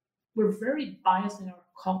thing, we're very biased in our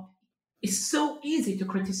copy. It's so easy to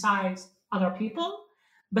criticize other people,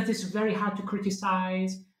 but it's very hard to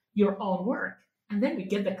criticize your own work. And then we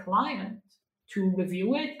get the client to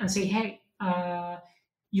review it and say, hey,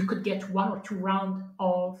 you could get 1 or 2 rounds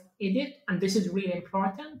of edit. And this is really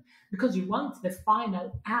important because you want the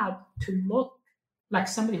final ad to look like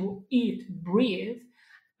somebody who eat, breathe,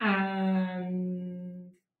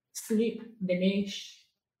 and sleep the niche.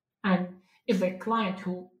 And if the client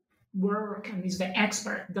who work and is the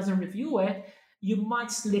expert doesn't review it, you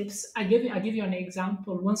might slip. I give you an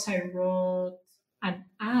example. Once I wrote an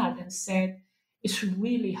ad and said it's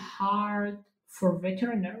really hard for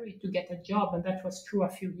veterinary to get a job, and that was true a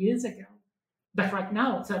few years ago. But right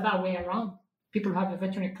now it's the other way around. People who have a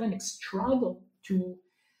veterinary clinic struggle to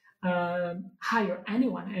hire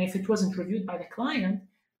anyone, and if it wasn't reviewed by the client,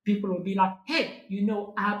 people would be like, "Hey, you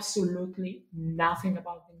know absolutely nothing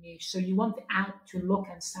about the niche." So you want the ad to look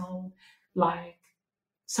and sound like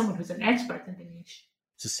someone who's an expert in the niche.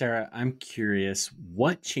 So, Sarah, I'm curious,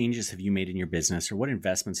 what changes have you made in your business or what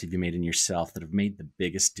investments have you made in yourself that have made the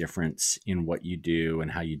biggest difference in what you do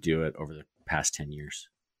and how you do it over the past 10 years?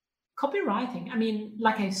 Copywriting. I mean,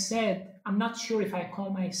 like I said, I'm not sure if I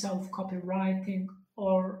call myself copywriting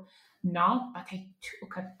or not, but I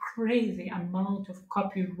took a crazy amount of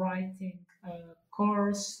copywriting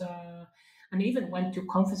course and even went to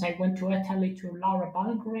conference. I went to Italy to Laura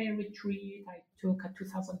Bulgari retreat. I took a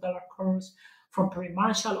 $2,000 course from Perry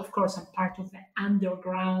Marshall. Of course, I'm part of the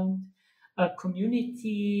underground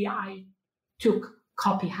community. I took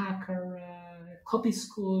copy hacker, copy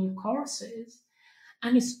school courses.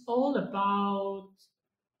 And it's all about,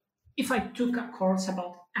 if I took a course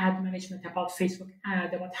about ad management, about Facebook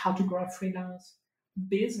ad, about how to grow a freelance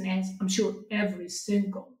business, I'm sure every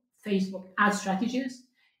single Facebook ad strategist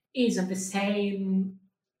is in the same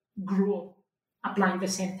group, applying the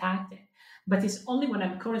same tactic. But it's only when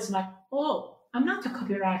I'm curious, like, oh, I'm not a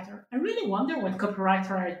copywriter. I really wonder what copywriters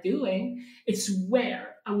are doing. It's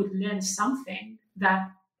where I would learn something that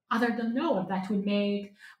other don't know, and that would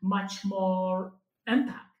make much more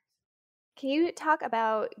impact. Can you talk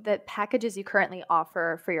about the packages you currently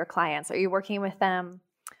offer for your clients? Are you working with them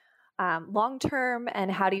long term,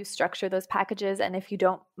 and how do you structure those packages? And if you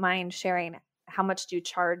don't mind sharing, how much do you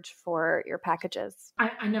charge for your packages?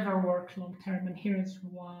 I never work long term, and here's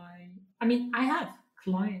why. I mean, I have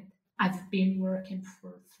clients I've been working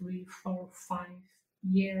for 3, 4, 5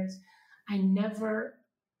 years. I never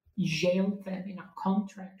jailed them in a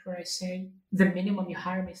contract where I say the minimum you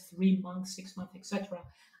hire me is 3 months, 6 months, etc.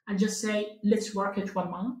 And just say, let's work it 1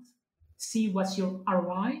 month, see what's your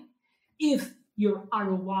ROI. If your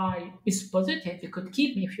ROI is positive, you could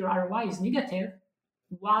keep me. If your ROI is negative,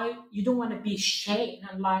 why you don't want to be shamed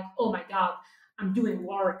and like, oh my God, I'm doing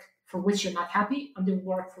work for which you're not happy. I'm doing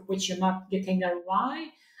work for which you're not getting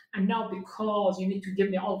ROI. And now because you need to give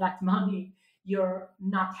me all that money, you're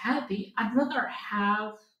not happy. I'd rather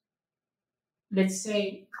have, let's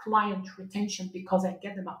say, client retention because I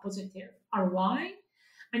get them a positive ROI.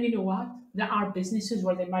 And you know what? There are businesses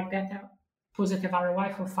where they might get a positive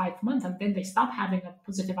ROI for 5 months and then they stop having a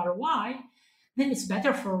positive ROI. Then it's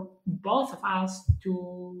better for both of us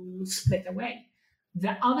to split away.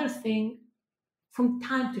 The other thing, from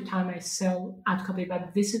time to time, I sell ad copy,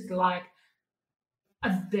 but this is like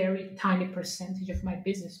a very tiny percentage of my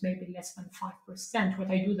business, maybe less than 5%. What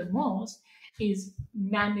I do the most is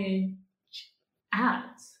manage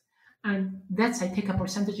ads. And that's, I take a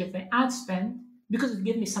percentage of the ad spend because it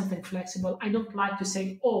gives me something flexible. I don't like to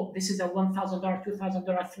say, oh, this is a $1,000, $2,000,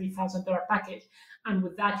 $3,000 package. And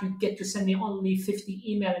with that, you get to send me only 50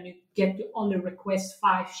 email and you get to only request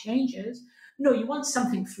 5 changes. No, you want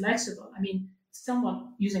something flexible. I mean,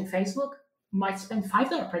 someone using Facebook might spend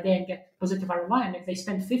 $5 per day and get positive ROI. And if they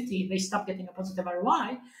spend 50, they stop getting a positive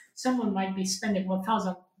ROI. Someone might be spending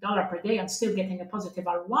 $1,000 per day and still getting a positive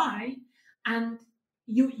ROI. And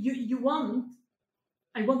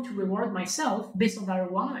I want to reward myself based on the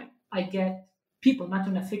ROI. I get people not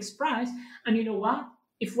on a fixed price. And you know what?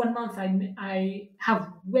 If 1 month I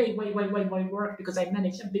have way work because I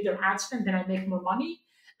manage a bigger ad spend, then I make more money.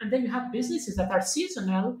 And then you have businesses that are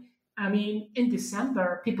seasonal. I mean, in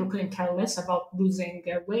December, people couldn't care less about losing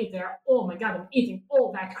weight. They're, oh my God, I'm eating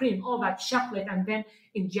all that cream, all that chocolate. And then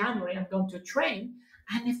in January, I'm going to train.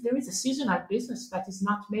 And if there is a seasonal business that is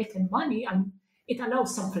not making money, and it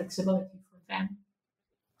allows some flexibility for them.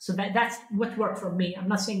 So that's what worked for me. I'm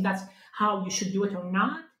not saying that's how you should do it or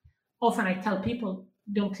not. Often I tell people,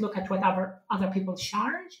 don't look at whatever other people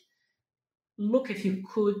charge. Look if you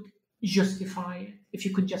could justify it. If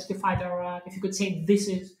you could justify the ROI, if you could say this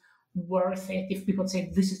is worth it. If people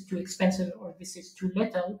say this is too expensive or this is too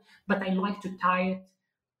little, but I like to tie it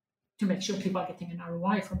to make sure people are getting an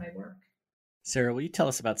ROI for my work. Sarah, will you tell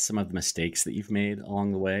us about some of the mistakes that you've made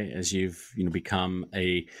along the way as you've become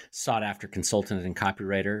a sought-after consultant and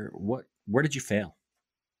copywriter? Where did you fail?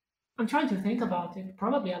 I'm trying to think about it.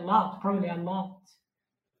 Probably a lot.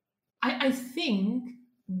 I think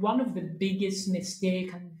one of the biggest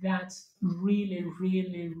mistakes, and that's really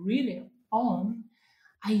on,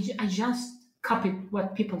 I just copied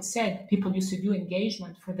what people said. People used to do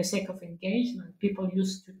engagement for the sake of engagement. People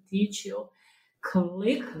used to teach you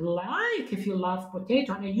click like if you love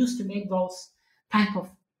potato. And I used to make those type of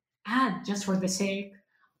ad just for the sake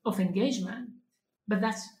of engagement. But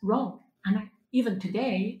that's wrong. And even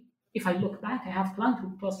today, if I look back, I have clients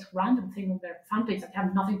who post random things on their fan page that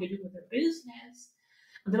have nothing to do with their business.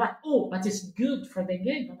 And they're like, oh, but it's good for the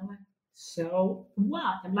engagement. I'm like, so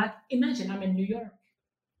what? I'm like, imagine I'm in New York.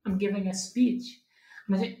 I'm giving a speech.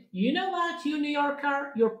 And I say, you know what, you New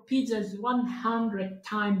Yorker, your pizza is 100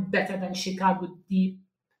 times better than Chicago deep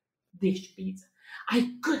dish pizza.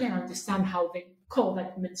 I couldn't understand how they call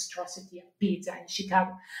that monstrosity a pizza in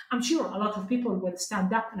Chicago. I'm sure a lot of people will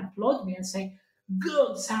stand up and applaud me and say,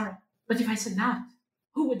 good, Sarah. But if I said that,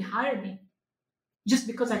 who would hire me? Just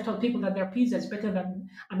because I told people that their pizza is better than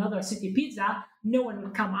another city pizza, no one will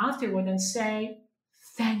come afterward and say,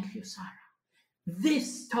 thank you, Sarah.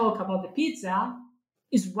 This talk about the pizza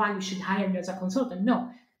is why you should hire me as a consultant.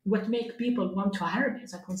 No, what makes people want to hire me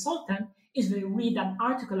as a consultant is they read an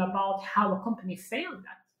article about how a company failed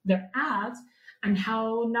at their ads and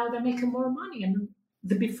how now they're making more money and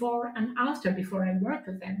the before and after before I worked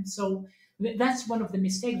with them. So that's one of the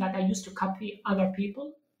mistakes that I used to copy other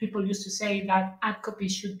people. People used to say that ad copy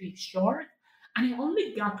should be short. And I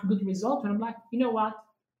only got good results when I'm like, you know what?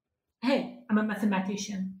 Hey, I'm a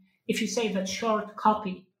mathematician. If you say that short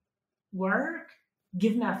copy work,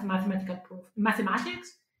 give me a mathematical proof. In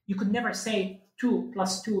mathematics, you could never say 2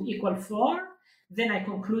 plus 2 equal 4. Then I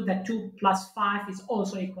conclude that 2 plus 5 is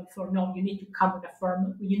also equal 4. No, you need to come with a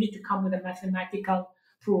formula. You need to come with a mathematical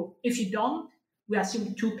proof. If you don't, we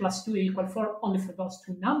assume 2 plus 2 equal 4 only for those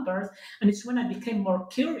two numbers. And it's when I became more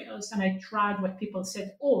curious and I tried what people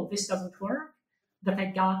said, oh, this doesn't work, that I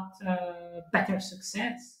got better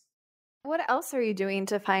success. What else are you doing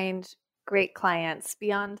to find great clients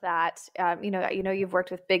beyond that? You've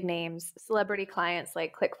worked with big names, celebrity clients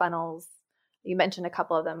like ClickFunnels. You mentioned a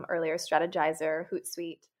couple of them earlier, Strategizer,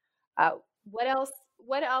 Hootsuite.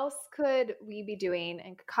 What else could we be doing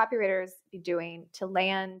and could copywriters be doing to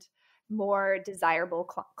land more desirable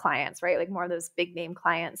clients, right? Like more of those big name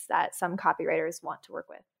clients that some copywriters want to work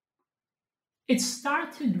with? It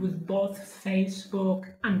started with both Facebook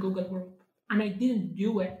and Google Group. And I didn't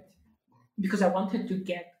do it because I wanted to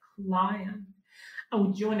get clients. I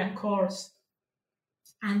would join a course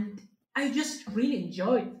and I just really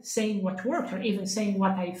enjoyed saying what worked or even saying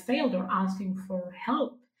what I failed or asking for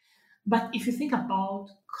help. But if you think about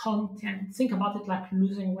content, think about it like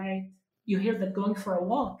losing weight. You hear that going for a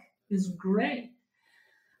walk is great.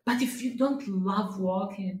 But if you don't love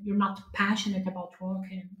walking, you're not passionate about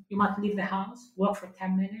walking, you might leave the house, walk for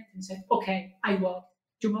 10 minutes and say, okay, I walk.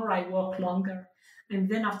 Tomorrow I walk longer. And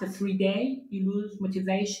then after 3 days, you lose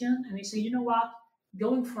motivation and you say, you know what?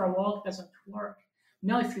 Going for a walk doesn't work.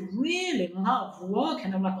 Now, if you really love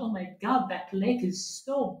walking, I'm like, oh my God, that lake is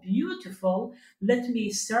so beautiful. Let me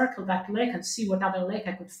circle that lake and see what other lake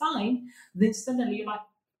I could find. Then suddenly you're like,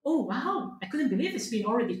 oh, wow, I couldn't believe it's been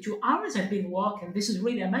already 2 hours I've been walking. This is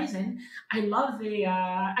really amazing. I love the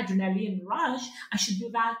adrenaline rush. I should do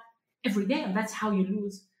that every day. And that's how you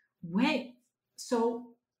lose weight. So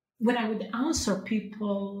when I would answer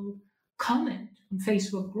people comment on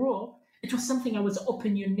Facebook group, it was something I was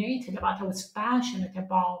opinionated about, I was passionate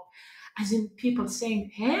about. As in people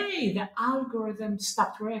saying, hey, the algorithm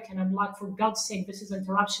stopped working. I'm like, for God's sake, this is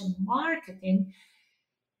interruption marketing.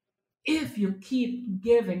 If you keep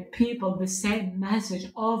giving people the same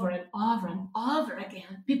message over and over and over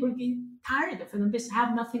again, people get tired of it. And this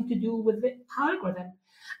have nothing to do with the algorithm.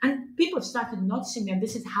 And people started noticing, and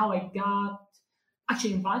this is how I got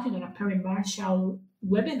actually invited on a Perry Marshall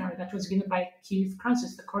webinar that was given by Keith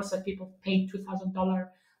Francis, the course that people paid $2,000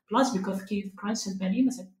 plus, because Keith Francis sent me an email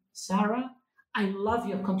and said, Sarah, I love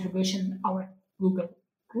your contribution in our Google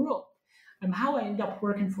group. And how I ended up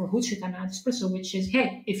working for Hootsuite and Espresso, which is,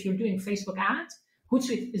 hey, if you're doing Facebook ads,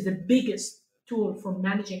 Hootsuite is the biggest tool for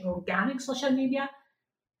managing organic social media,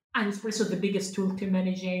 and Espresso the biggest tool to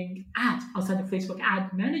managing ads outside of Facebook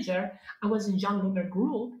Ad Manager. I was in John Loomer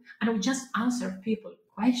group, and I would just answer people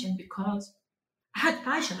questions because I had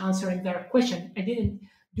passion answering their question. I didn't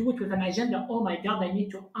do it with an agenda. Oh my God, I need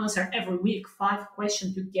to answer every week 5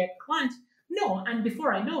 questions to get clients. No, and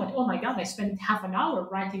before I know it, oh my God, I spent half an hour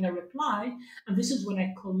writing a reply. And this is when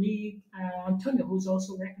a colleague, Antonio, who's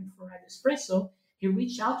also working for Espresso, he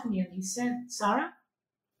reached out to me and he said, Sarah,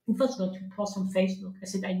 I was going to post on Facebook. I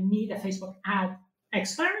said, I need a Facebook ad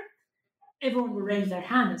expert. Everyone will raise their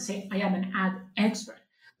hand and say, I am an ad expert.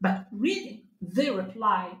 But reading the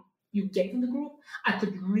reply you gave in the group, I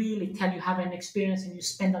could really tell you have an experience and you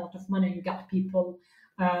spend a lot of money and you got people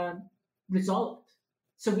resolved.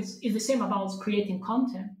 So it's the same about creating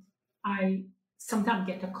content. I sometimes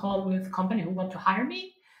get a call with a company who want to hire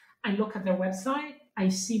me. I look at their website, I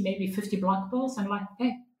see maybe 50 blog posts. I'm like,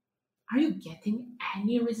 hey, are you getting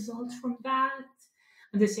any results from that?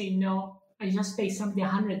 And they say, no, I just pay somebody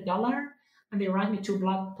 $100 and they write me 2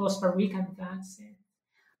 blog posts per week and that's it.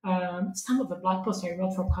 Some of the blog posts I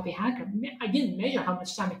wrote for Copy Hacker, I didn't measure how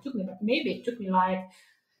much time it took me, but maybe it took me like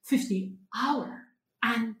 50 hours.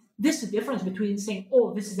 And this is the difference between saying,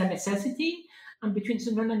 oh, this is a necessity, and between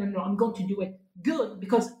saying, no, I'm going to do it good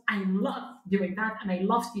because I love doing that and I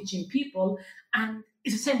love teaching people. And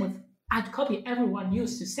it's the same with ad copy. Everyone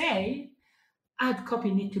used to say ad copy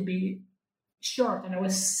need to be short, and I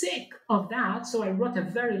was sick of that. So I wrote a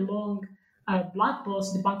very long blog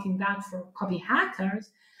post debunking that for copy hackers.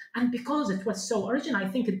 And because it was so urgent, I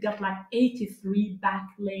think it got like 83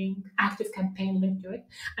 backlink, active campaign link to it.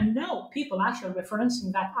 And now people actually are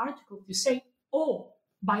referencing that article to say, oh,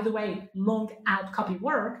 by the way, long ad copy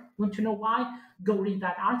work. Want to know why? Go read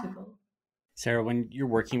that article. Sarah, when you're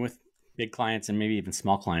working with big clients and maybe even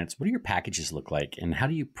small clients, what do your packages look like and how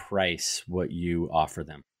do you price what you offer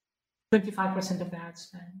them? 25% of the ad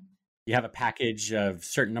spend. You have a package of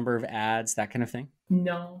certain number of ads, that kind of thing?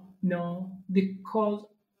 No, because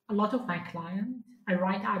a lot of my clients, I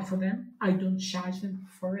write ad for them. I don't charge them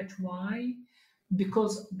for it. Why?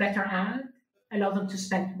 Because better ad allow them to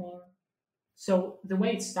spend more. So the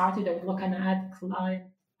way it started, I would look at an ad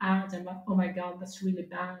client ads and like, oh my God, that's really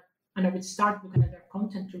bad. And I would start looking at their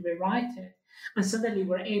content to rewrite it. And suddenly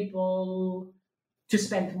we're able to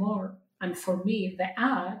spend more. And for me, the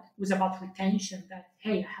ad was about retention that,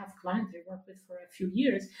 hey, I have clients I worked with for a few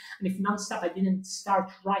years. And if nonstop I didn't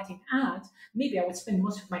start writing ads, maybe I would spend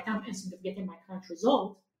most of my time instead of getting my client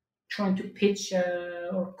result, trying to pitch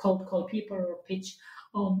or cold call people or pitch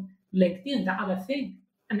on LinkedIn. The other thing,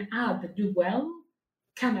 an ad that do well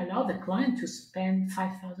can allow the client to spend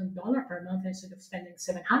 $5,000 per month instead of spending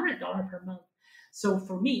 $700 per month. So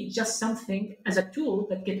for me, just something as a tool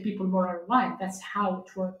that get people more ROI. That's how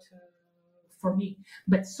it worked for me.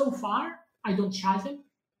 But so far, I don't charge them.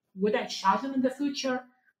 Would I charge them in the future?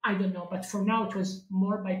 I don't know. But for now, it was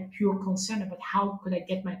more by pure concern about how could I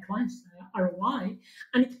get my clients ROI,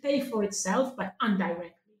 and it pay for itself, but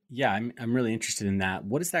indirectly. Yeah, I'm really interested in that.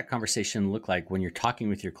 What does that conversation look like when you're talking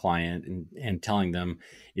with your client and telling them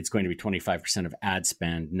it's going to be 25% of ad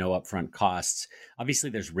spend, no upfront costs? Obviously,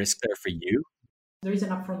 there's risk there for you. There is an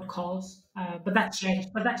upfront cost, but that changed.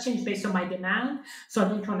 But that changed based on my demand. So I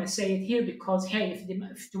don't want to say it here because, hey,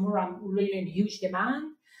 if tomorrow I'm really in huge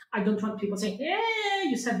demand, I don't want people saying, hey,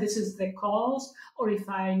 you said this is the cost. Or if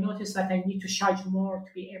I notice that I need to charge more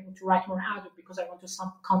to be able to write more ads because I want to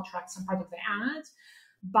contract some part of the ads.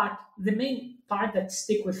 But the main part that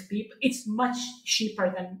stick with people, it's much cheaper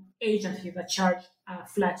than agency that charge a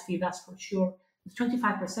flat fee, that's for sure. The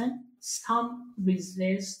 25%, some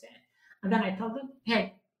resist it. And then I tell them,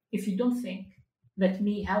 hey, if you don't think that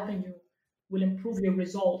me helping you will improve your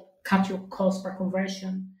result, cut your cost per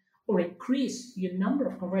conversion, or increase your number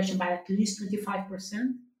of conversion by at least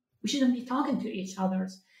 25%, we shouldn't be talking to each other.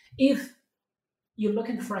 If you're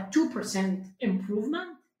looking for a 2%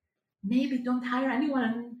 improvement, maybe don't hire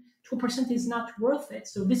anyone. 2% is not worth it.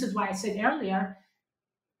 So this is why I said earlier,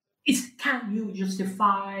 can you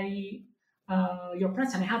justify your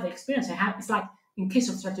price? And I have the experience I have. It's like in case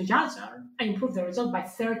of Strategizer, I improved the result by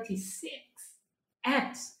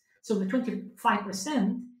 36x. So the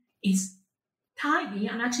 25% is tiny.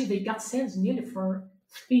 And actually they got sales nearly for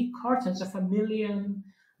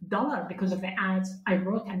 $750,000 because of the ads I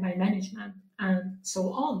wrote and my management and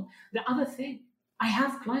so on. The other thing, I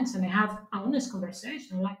have clients and I have an honest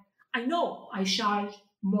conversation. Like, I know I charge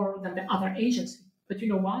more than the other agency, but you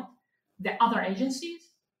know what? The other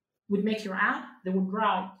agencies would make your ad, they would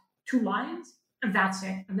write 2 lines and that's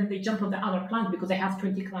it. And then they jump on the other client because they have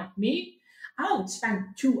 20 clients. Me, I would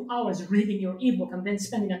spend 2 hours reading your ebook and then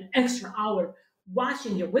spending an extra hour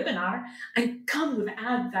watching your webinar and come with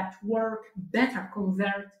ads that work better,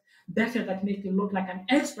 convert better, that make you look like an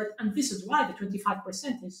expert. And this is why the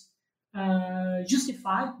 25% is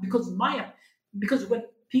justified because when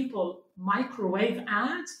people microwave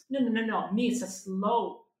ads, no, me, it's a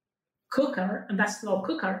slow cooker, and that slow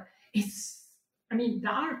cooker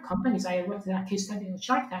there are companies. I worked in a case study on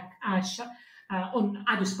Shark Tank, on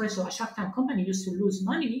Ad Espresso, a Shark Tank company used to lose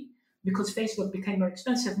money because Facebook became more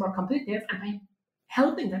expensive, more competitive, and by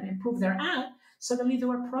helping them improve their ad, suddenly they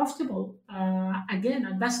were profitable again,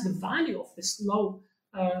 and that's the value of the slow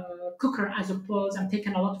cooker as opposed I'm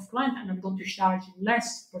taking a lot of clients and I'm going to charge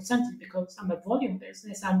less percentage because I'm a volume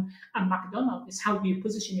business and I'm McDonald's. It's how do you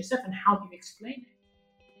position yourself and how do you explain it?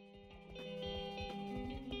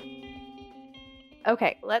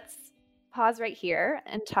 Okay, let's pause right here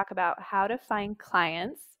and talk about how to find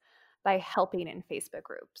clients by helping in Facebook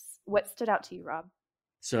groups. What stood out to you, Rob?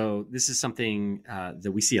 So this is something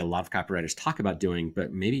that we see a lot of copywriters talk about doing,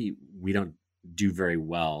 but maybe we don't do very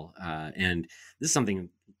well. And this is something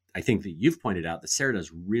I think that you've pointed out that Sarah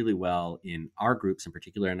does really well in our groups in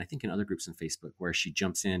particular, and I think in other groups in Facebook, where she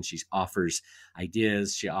jumps in, she offers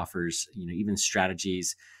ideas, she offers, even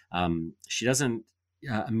strategies. She doesn't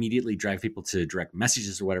immediately drive people to direct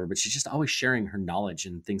messages or whatever, but she's just always sharing her knowledge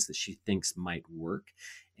and things that she thinks might work.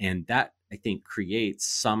 And that, I think, creates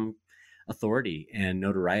some authority and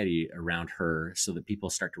notoriety around her so that people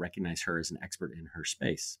start to recognize her as an expert in her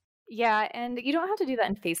space. Yeah, and you don't have to do that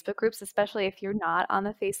in Facebook groups, especially if you're not on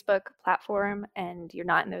the Facebook platform and you're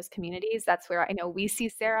not in those communities. That's where I know we see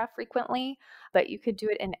Sarah frequently, but you could do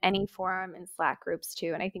it in any forum in Slack groups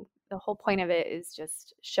too. And I think the whole point of it is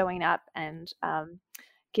just showing up and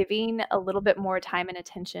giving a little bit more time and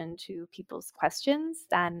attention to people's questions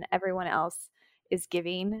than everyone else is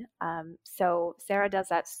giving. So Sarah does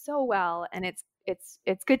that so well, and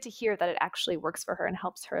it's good to hear that it actually works for her and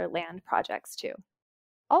helps her land projects too.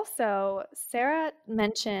 Also, Sarah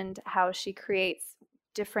mentioned how she creates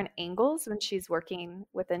different angles when she's working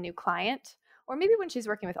with a new client, or maybe when she's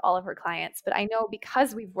working with all of her clients. But I know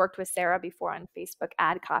because we've worked with Sarah before on Facebook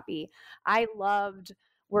ad copy, I loved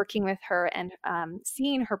working with her and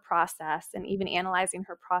seeing her process and even analyzing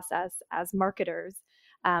her process as marketers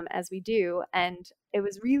as we do. And it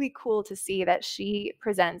was really cool to see that she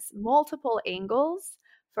presents multiple angles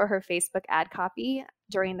for her Facebook ad copy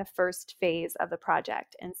during the first phase of the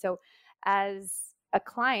project. And so as a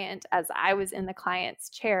client, as I was in the client's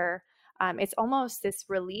chair, it's almost this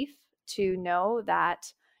relief to know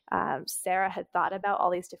that Sarah had thought about all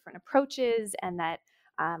these different approaches and that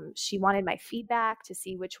she wanted my feedback to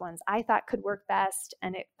see which ones I thought could work best.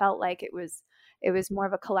 And it felt like it was more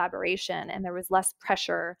of a collaboration, and there was less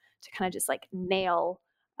pressure to kind of just like nail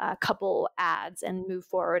a couple ads and move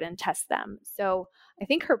forward and test them. So I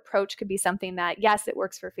think her approach could be something that, yes, it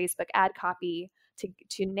works for Facebook ad copy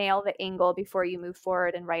to nail the angle before you move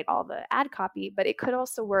forward and write all the ad copy, but it could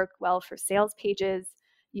also work well for sales pages.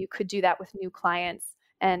 You could do that with new clients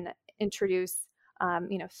and introduce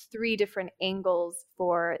 3 different angles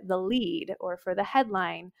for the lead or for the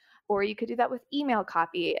headline, or you could do that with email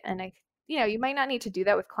copy. And you might not need to do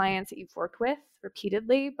that with clients that you've worked with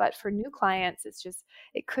repeatedly, but for new clients,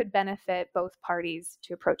 it could benefit both parties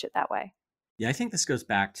to approach it that way. Yeah, I think this goes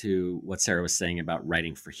back to what Sarah was saying about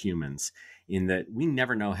writing for humans, in that we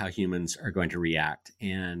never know how humans are going to react.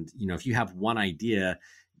 And, if you have one idea,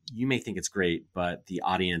 you may think it's great, but the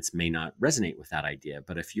audience may not resonate with that idea.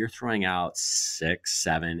 But if you're throwing out 6,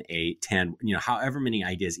 7, 8, 10, however many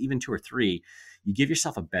ideas, even 2 or 3, you give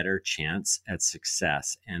yourself a better chance at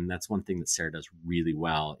success. And that's one thing that Sarah does really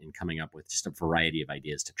well in coming up with just a variety of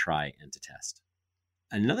ideas to try and to test.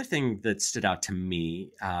 Another thing that stood out to me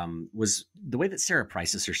was the way that Sarah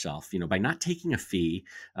prices herself, by not taking a fee,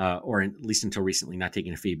 or at least until recently, not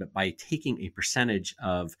taking a fee, but by taking a percentage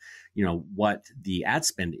of, what the ad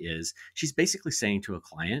spend is. She's basically saying to a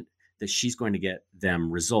client that she's going to get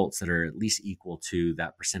them results that are at least equal to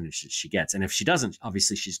that percentage that she gets. And if she doesn't,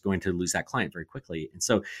 obviously she's going to lose that client very quickly. And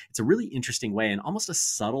so it's a really interesting way and almost a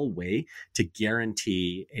subtle way to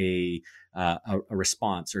guarantee a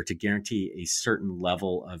response, or to guarantee a certain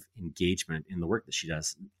level of engagement in the work that she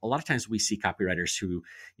does. A lot of times we see copywriters who,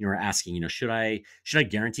 are asking, should I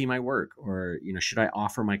guarantee my work, or, should I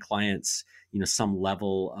offer my clients, some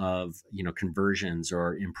level of, conversions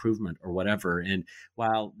or improvement or whatever. And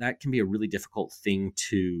while that can be a really difficult thing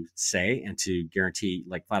to say and to guarantee,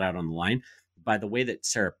 like flat out on the line, by the way that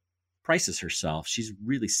Sarah prices herself, she's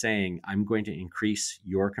really saying, I'm going to increase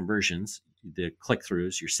your conversions, the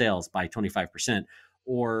click-throughs, your sales by 25%,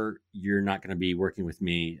 or you're not going to be working with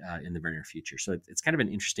me in the very near future. So it's kind of an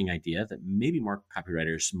interesting idea that maybe more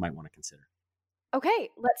copywriters might want to consider. Okay,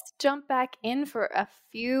 let's jump back in for a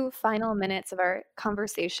few final minutes of our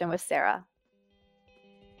conversation with Sarah.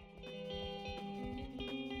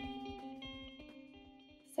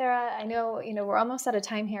 Sarah, I know, we're almost out of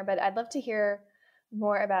time here, but I'd love to hear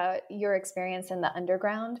more about your experience in the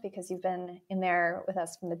underground, because you've been in there with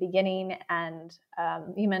us from the beginning. And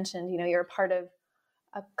you mentioned, you're a part of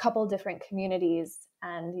a couple different communities,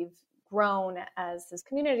 and you've grown as those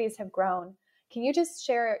communities have grown. Can you just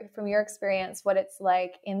share from your experience what it's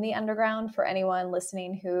like in the underground for anyone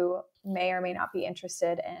listening who may or may not be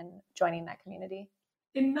interested in joining that community?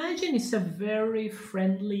 Imagine it's a very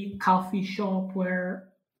friendly coffee shop where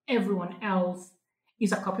everyone else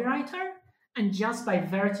is a copywriter. And just by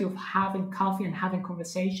virtue of having coffee and having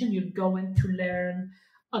conversation, you're going to learn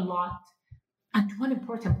a lot. And one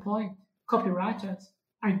important point, copywriters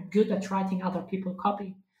are good at writing other people's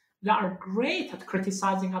copy. They are great at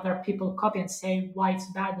criticizing other people's copy and saying why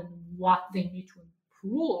it's bad and what they need to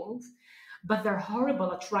improve. But they're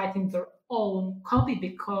horrible at writing their own copy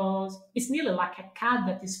because it's nearly like a cat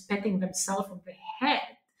that is petting themselves on the head.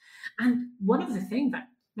 And one of the things that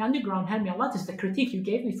the underground helped me a lot is the critique you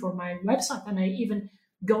gave me for my website. And I even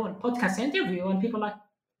go on podcast interview and people are like,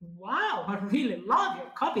 wow, I really love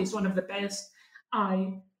your copy. It's one of the best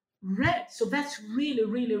I read. So that's really,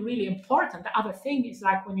 really, really important. The other thing is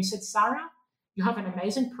like when you said, Sarah, you have an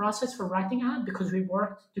amazing process for writing out because we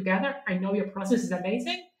worked together. I know your process is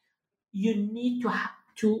amazing. You need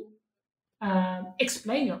to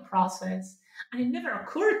explain your process. And it never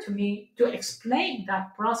occurred to me to explain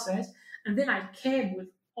that process. And then I came with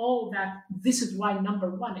all that. This is why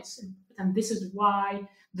number one is important. This is why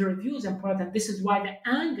the review is important. This is why the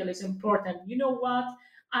angle is important. You know what?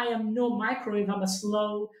 I am no microwave. I'm a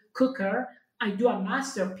slow cooker. I do a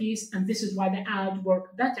masterpiece, and this is why the ad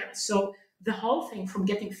worked better. So the whole thing from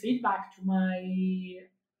getting feedback to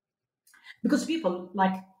because people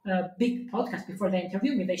like big podcast before they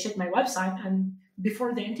interview me, they check my website, and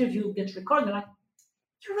before the interview gets recorded, they're like,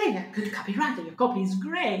 you're really a good copywriter. Your copy is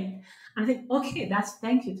great. And I think, okay, that's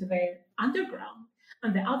thank you to the underground.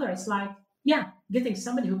 And the other is like, yeah, getting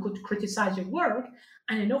somebody who could criticize your work.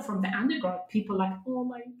 And I know from the underground, people like, oh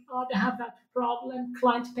my God, I have that problem.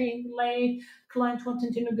 Client paying late, client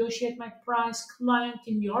wanting to negotiate my price, client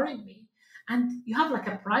ignoring me. And you have like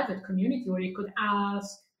a private community where you could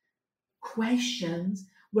ask questions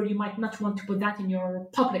where you might not want to put that in your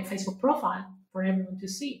public Facebook profile for everyone to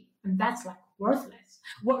see. And that's like worthless.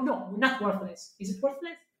 Well, no, not worthless. Is it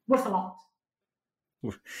worthless? Worth a lot.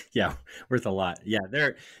 Yeah, worth a lot. Yeah,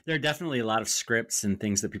 there are definitely a lot of scripts and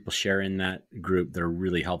things that people share in that group that are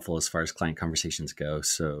really helpful as far as client conversations go.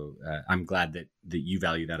 So I'm glad that you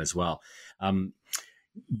value that as well.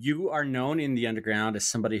 You are known in the underground as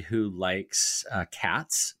somebody who likes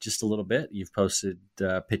cats just a little bit. You've posted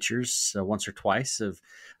pictures once or twice of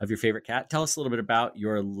your favorite cat. Tell us a little bit about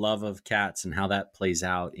your love of cats and how that plays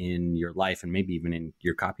out in your life and maybe even in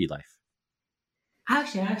your copy life.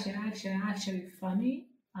 Actually, funny.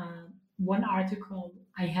 One article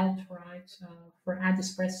I helped write for Ad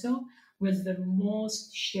Espresso was the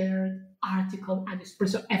most shared article Ad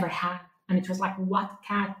Espresso ever had. And it was like, what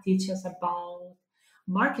cat teaches about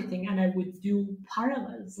marketing. And I would do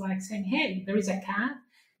parallels like saying, hey, there is a cat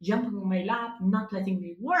jumping on my lap, not letting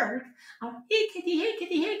me work. Hey, kitty, hey,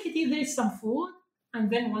 kitty, hey, kitty, there is some food. And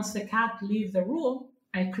then once the cat leaves the room,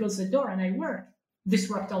 I close the door and I work. This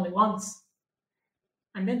worked only once.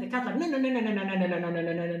 And then the cat like, no.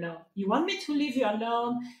 You want me to leave you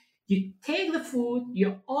alone? You take the food,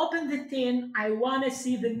 you open the tin. I want to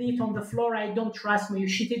see the meat on the floor. I don't trust me. You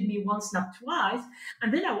shitted me once, not twice.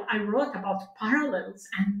 And then I wrote about parallels,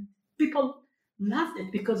 and people loved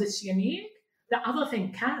it because it's unique. The other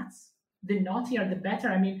thing, cats, the naughtier, the better.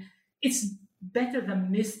 I mean, it's better than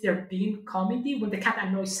Mr. Bean comedy when the cat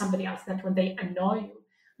annoys somebody else than when they annoy you.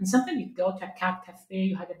 And sometimes you go to a cat cafe,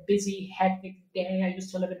 you had a busy, hectic day. I used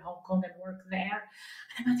to live in Hong Kong and work there.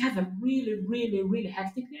 And I might have a really, really, really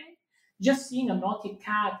hectic day. Just seeing a naughty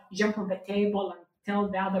cat jump on the table and tell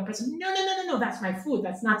the other person, no, that's my food,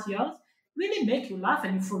 that's not yours, really make you laugh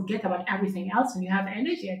and you forget about everything else and you have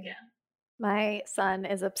energy again. My son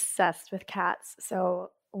is obsessed with cats,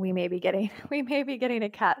 so we may be getting a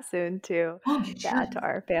cat soon to add to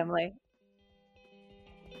our family.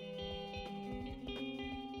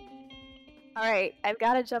 All right, I've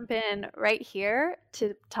got to jump in right here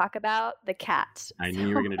to talk about the cat. I knew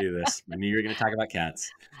you were going to do this. I knew you were going to talk about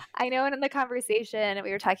cats. I know in the conversation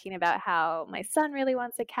we were talking about how my son really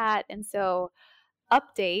wants a cat. And so,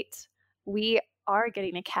 update, we are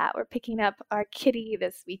getting a cat. We're picking up our kitty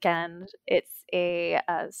this weekend. It's a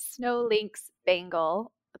snow lynx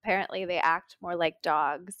Bengal. Apparently, they act more like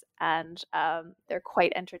dogs, and they're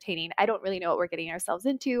quite entertaining. I don't really know what we're getting ourselves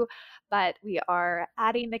into, but we are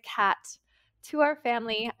adding the cat to our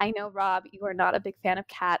family. I know, Rob, you are not a big fan of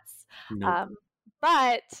cats, nope.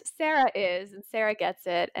 But Sarah is, and Sarah gets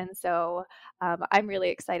it. And so I'm really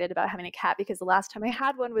excited about having a cat because the last time I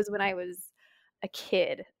had one was when I was a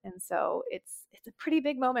kid. And so it's a pretty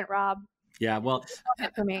big moment, Rob. Yeah, well,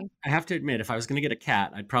 for me. I have to admit, if I was going to get a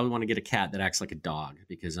cat, I'd probably want to get a cat that acts like a dog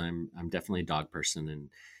because I'm definitely a dog person.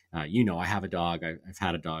 And, I have a dog. I've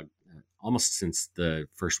had a dog almost since the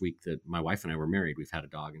first week that my wife and I were married. We've had a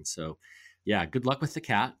dog. And so, yeah, good luck with the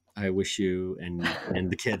cat. I wish you and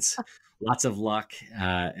the kids lots of luck.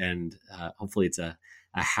 And hopefully it's a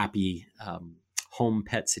happy home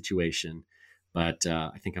pet situation. But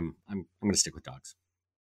I think I'm going to stick with dogs.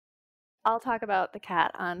 I'll talk about the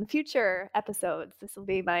cat on future episodes. This will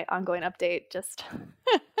be my ongoing update. Just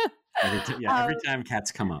every time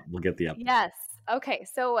cats come up, we'll get the update. Yes. Okay.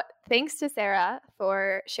 So thanks to Sarah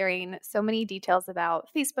for sharing so many details about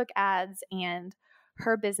Facebook ads and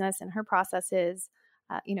her business and her processes.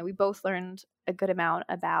 We both learned a good amount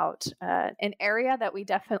about an area that we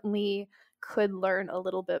definitely could learn a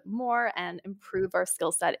little bit more and improve our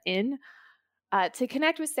skill set in. To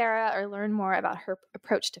connect with Sarah or learn more about her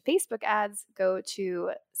approach to Facebook ads, go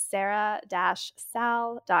to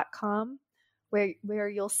sarah-sal.com, where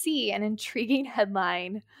you'll see an intriguing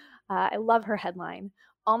headline. I love her headline,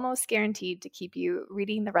 almost guaranteed to keep you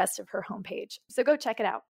reading the rest of her homepage. So go check it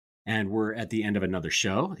out. And we're at the end of another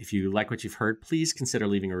show. If you like what you've heard, please consider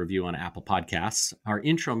leaving a review on Apple Podcasts. Our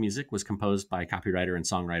intro music was composed by copywriter and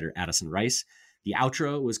songwriter Addison Rice. The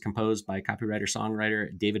outro was composed by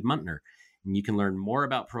copywriter-songwriter David Muntner. And you can learn more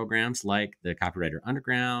about programs like the Copywriter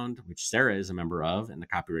Underground, which Sarah is a member of, and the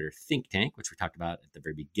Copywriter Think Tank, which we talked about at the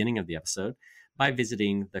very beginning of the episode, by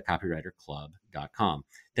visiting thecopywriterclub.com.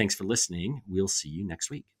 Thanks for listening. We'll see you next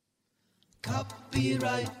week.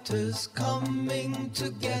 Copywriters coming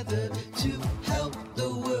together to help the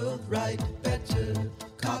world write better.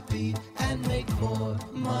 Copy and make more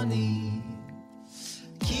money.